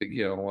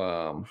you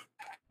know,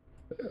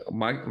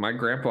 my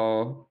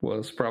grandpa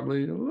was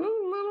probably a little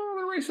on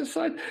the racist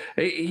side.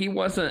 He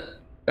wasn't.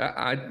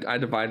 I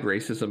divide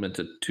racism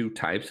into two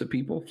types of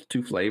people,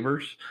 two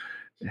flavors: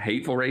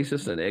 hateful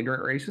racist and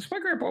ignorant racist. My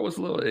grandpa was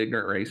a little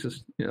ignorant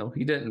racist. You know,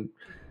 he didn't.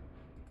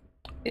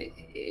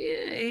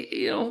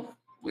 You know,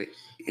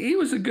 he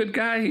was a good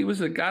guy. He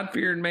was a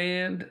God-fearing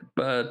man,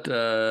 but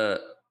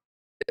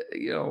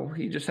you know,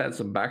 he just had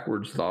some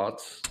backwards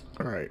thoughts.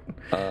 All right.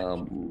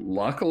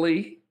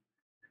 Luckily,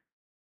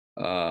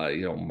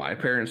 you know, my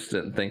parents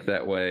didn't think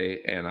that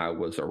way, and I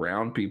was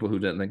around people who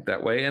didn't think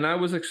that way, and I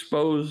was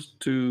exposed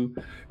to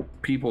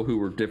people who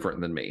were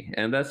different than me,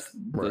 and that's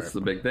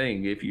the big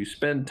thing. If you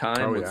spend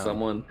time with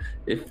someone,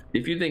 if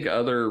you think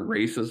other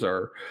races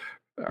are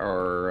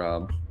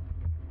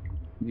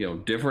you know,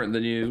 different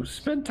than you,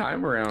 spend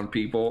time around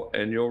people,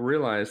 and you'll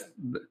realize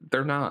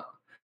they're not.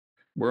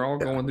 We're all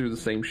going through the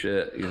same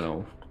shit. You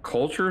know,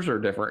 cultures are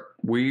different.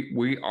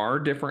 We are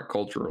different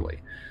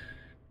culturally.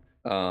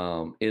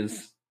 But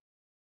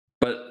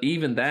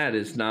even that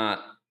is not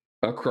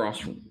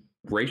across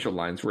racial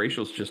lines.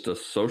 Racial is just a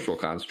social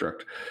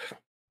construct.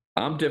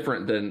 I'm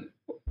different than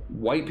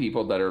white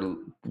people that are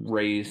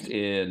raised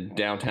in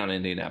downtown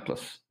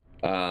Indianapolis.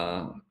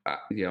 You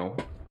know,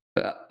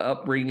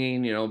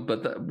 upbringing, you know,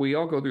 but we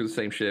all go through the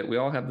same shit. We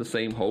all have the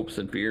same hopes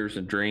and fears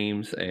and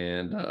dreams,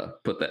 and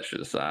put that shit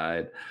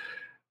aside.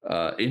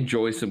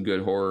 Enjoy some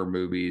good horror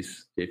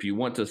movies. If you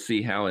want to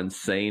see how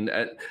insane...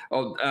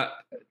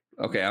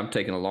 okay, I'm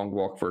taking a long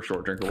walk for a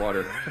short drink of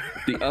water.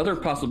 The other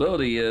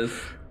possibility is,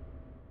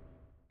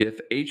 if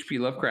H.P.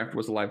 Lovecraft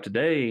was alive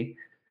today,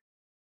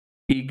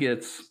 he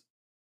gets,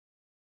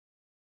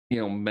 you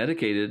know,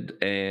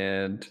 medicated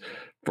and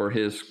for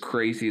his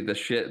the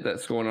shit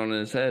that's going on in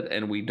his head,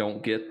 and we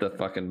don't get the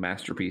fucking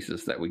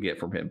masterpieces that we get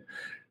from him.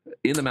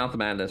 In the Mouth of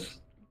Madness,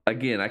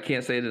 again, I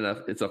can't say it enough.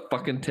 It's a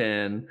fucking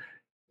 10.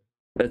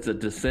 It's a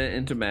descent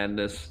into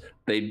madness.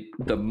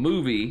 The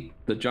movie,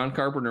 the John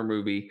Carpenter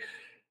movie,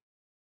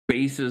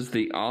 bases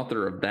the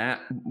author of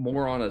that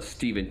more on a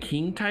Stephen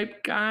King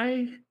type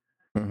guy.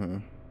 Mm-hmm.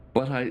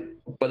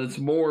 But it's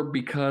more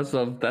because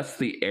of that's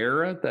the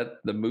era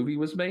that the movie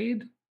was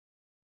made.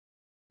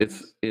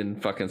 It's in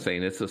fucking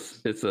insane. It's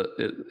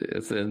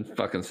in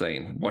fucking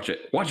insane. Watch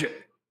it.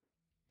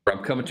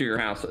 I'm coming to your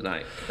house at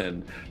night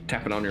and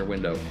tapping on your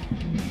window.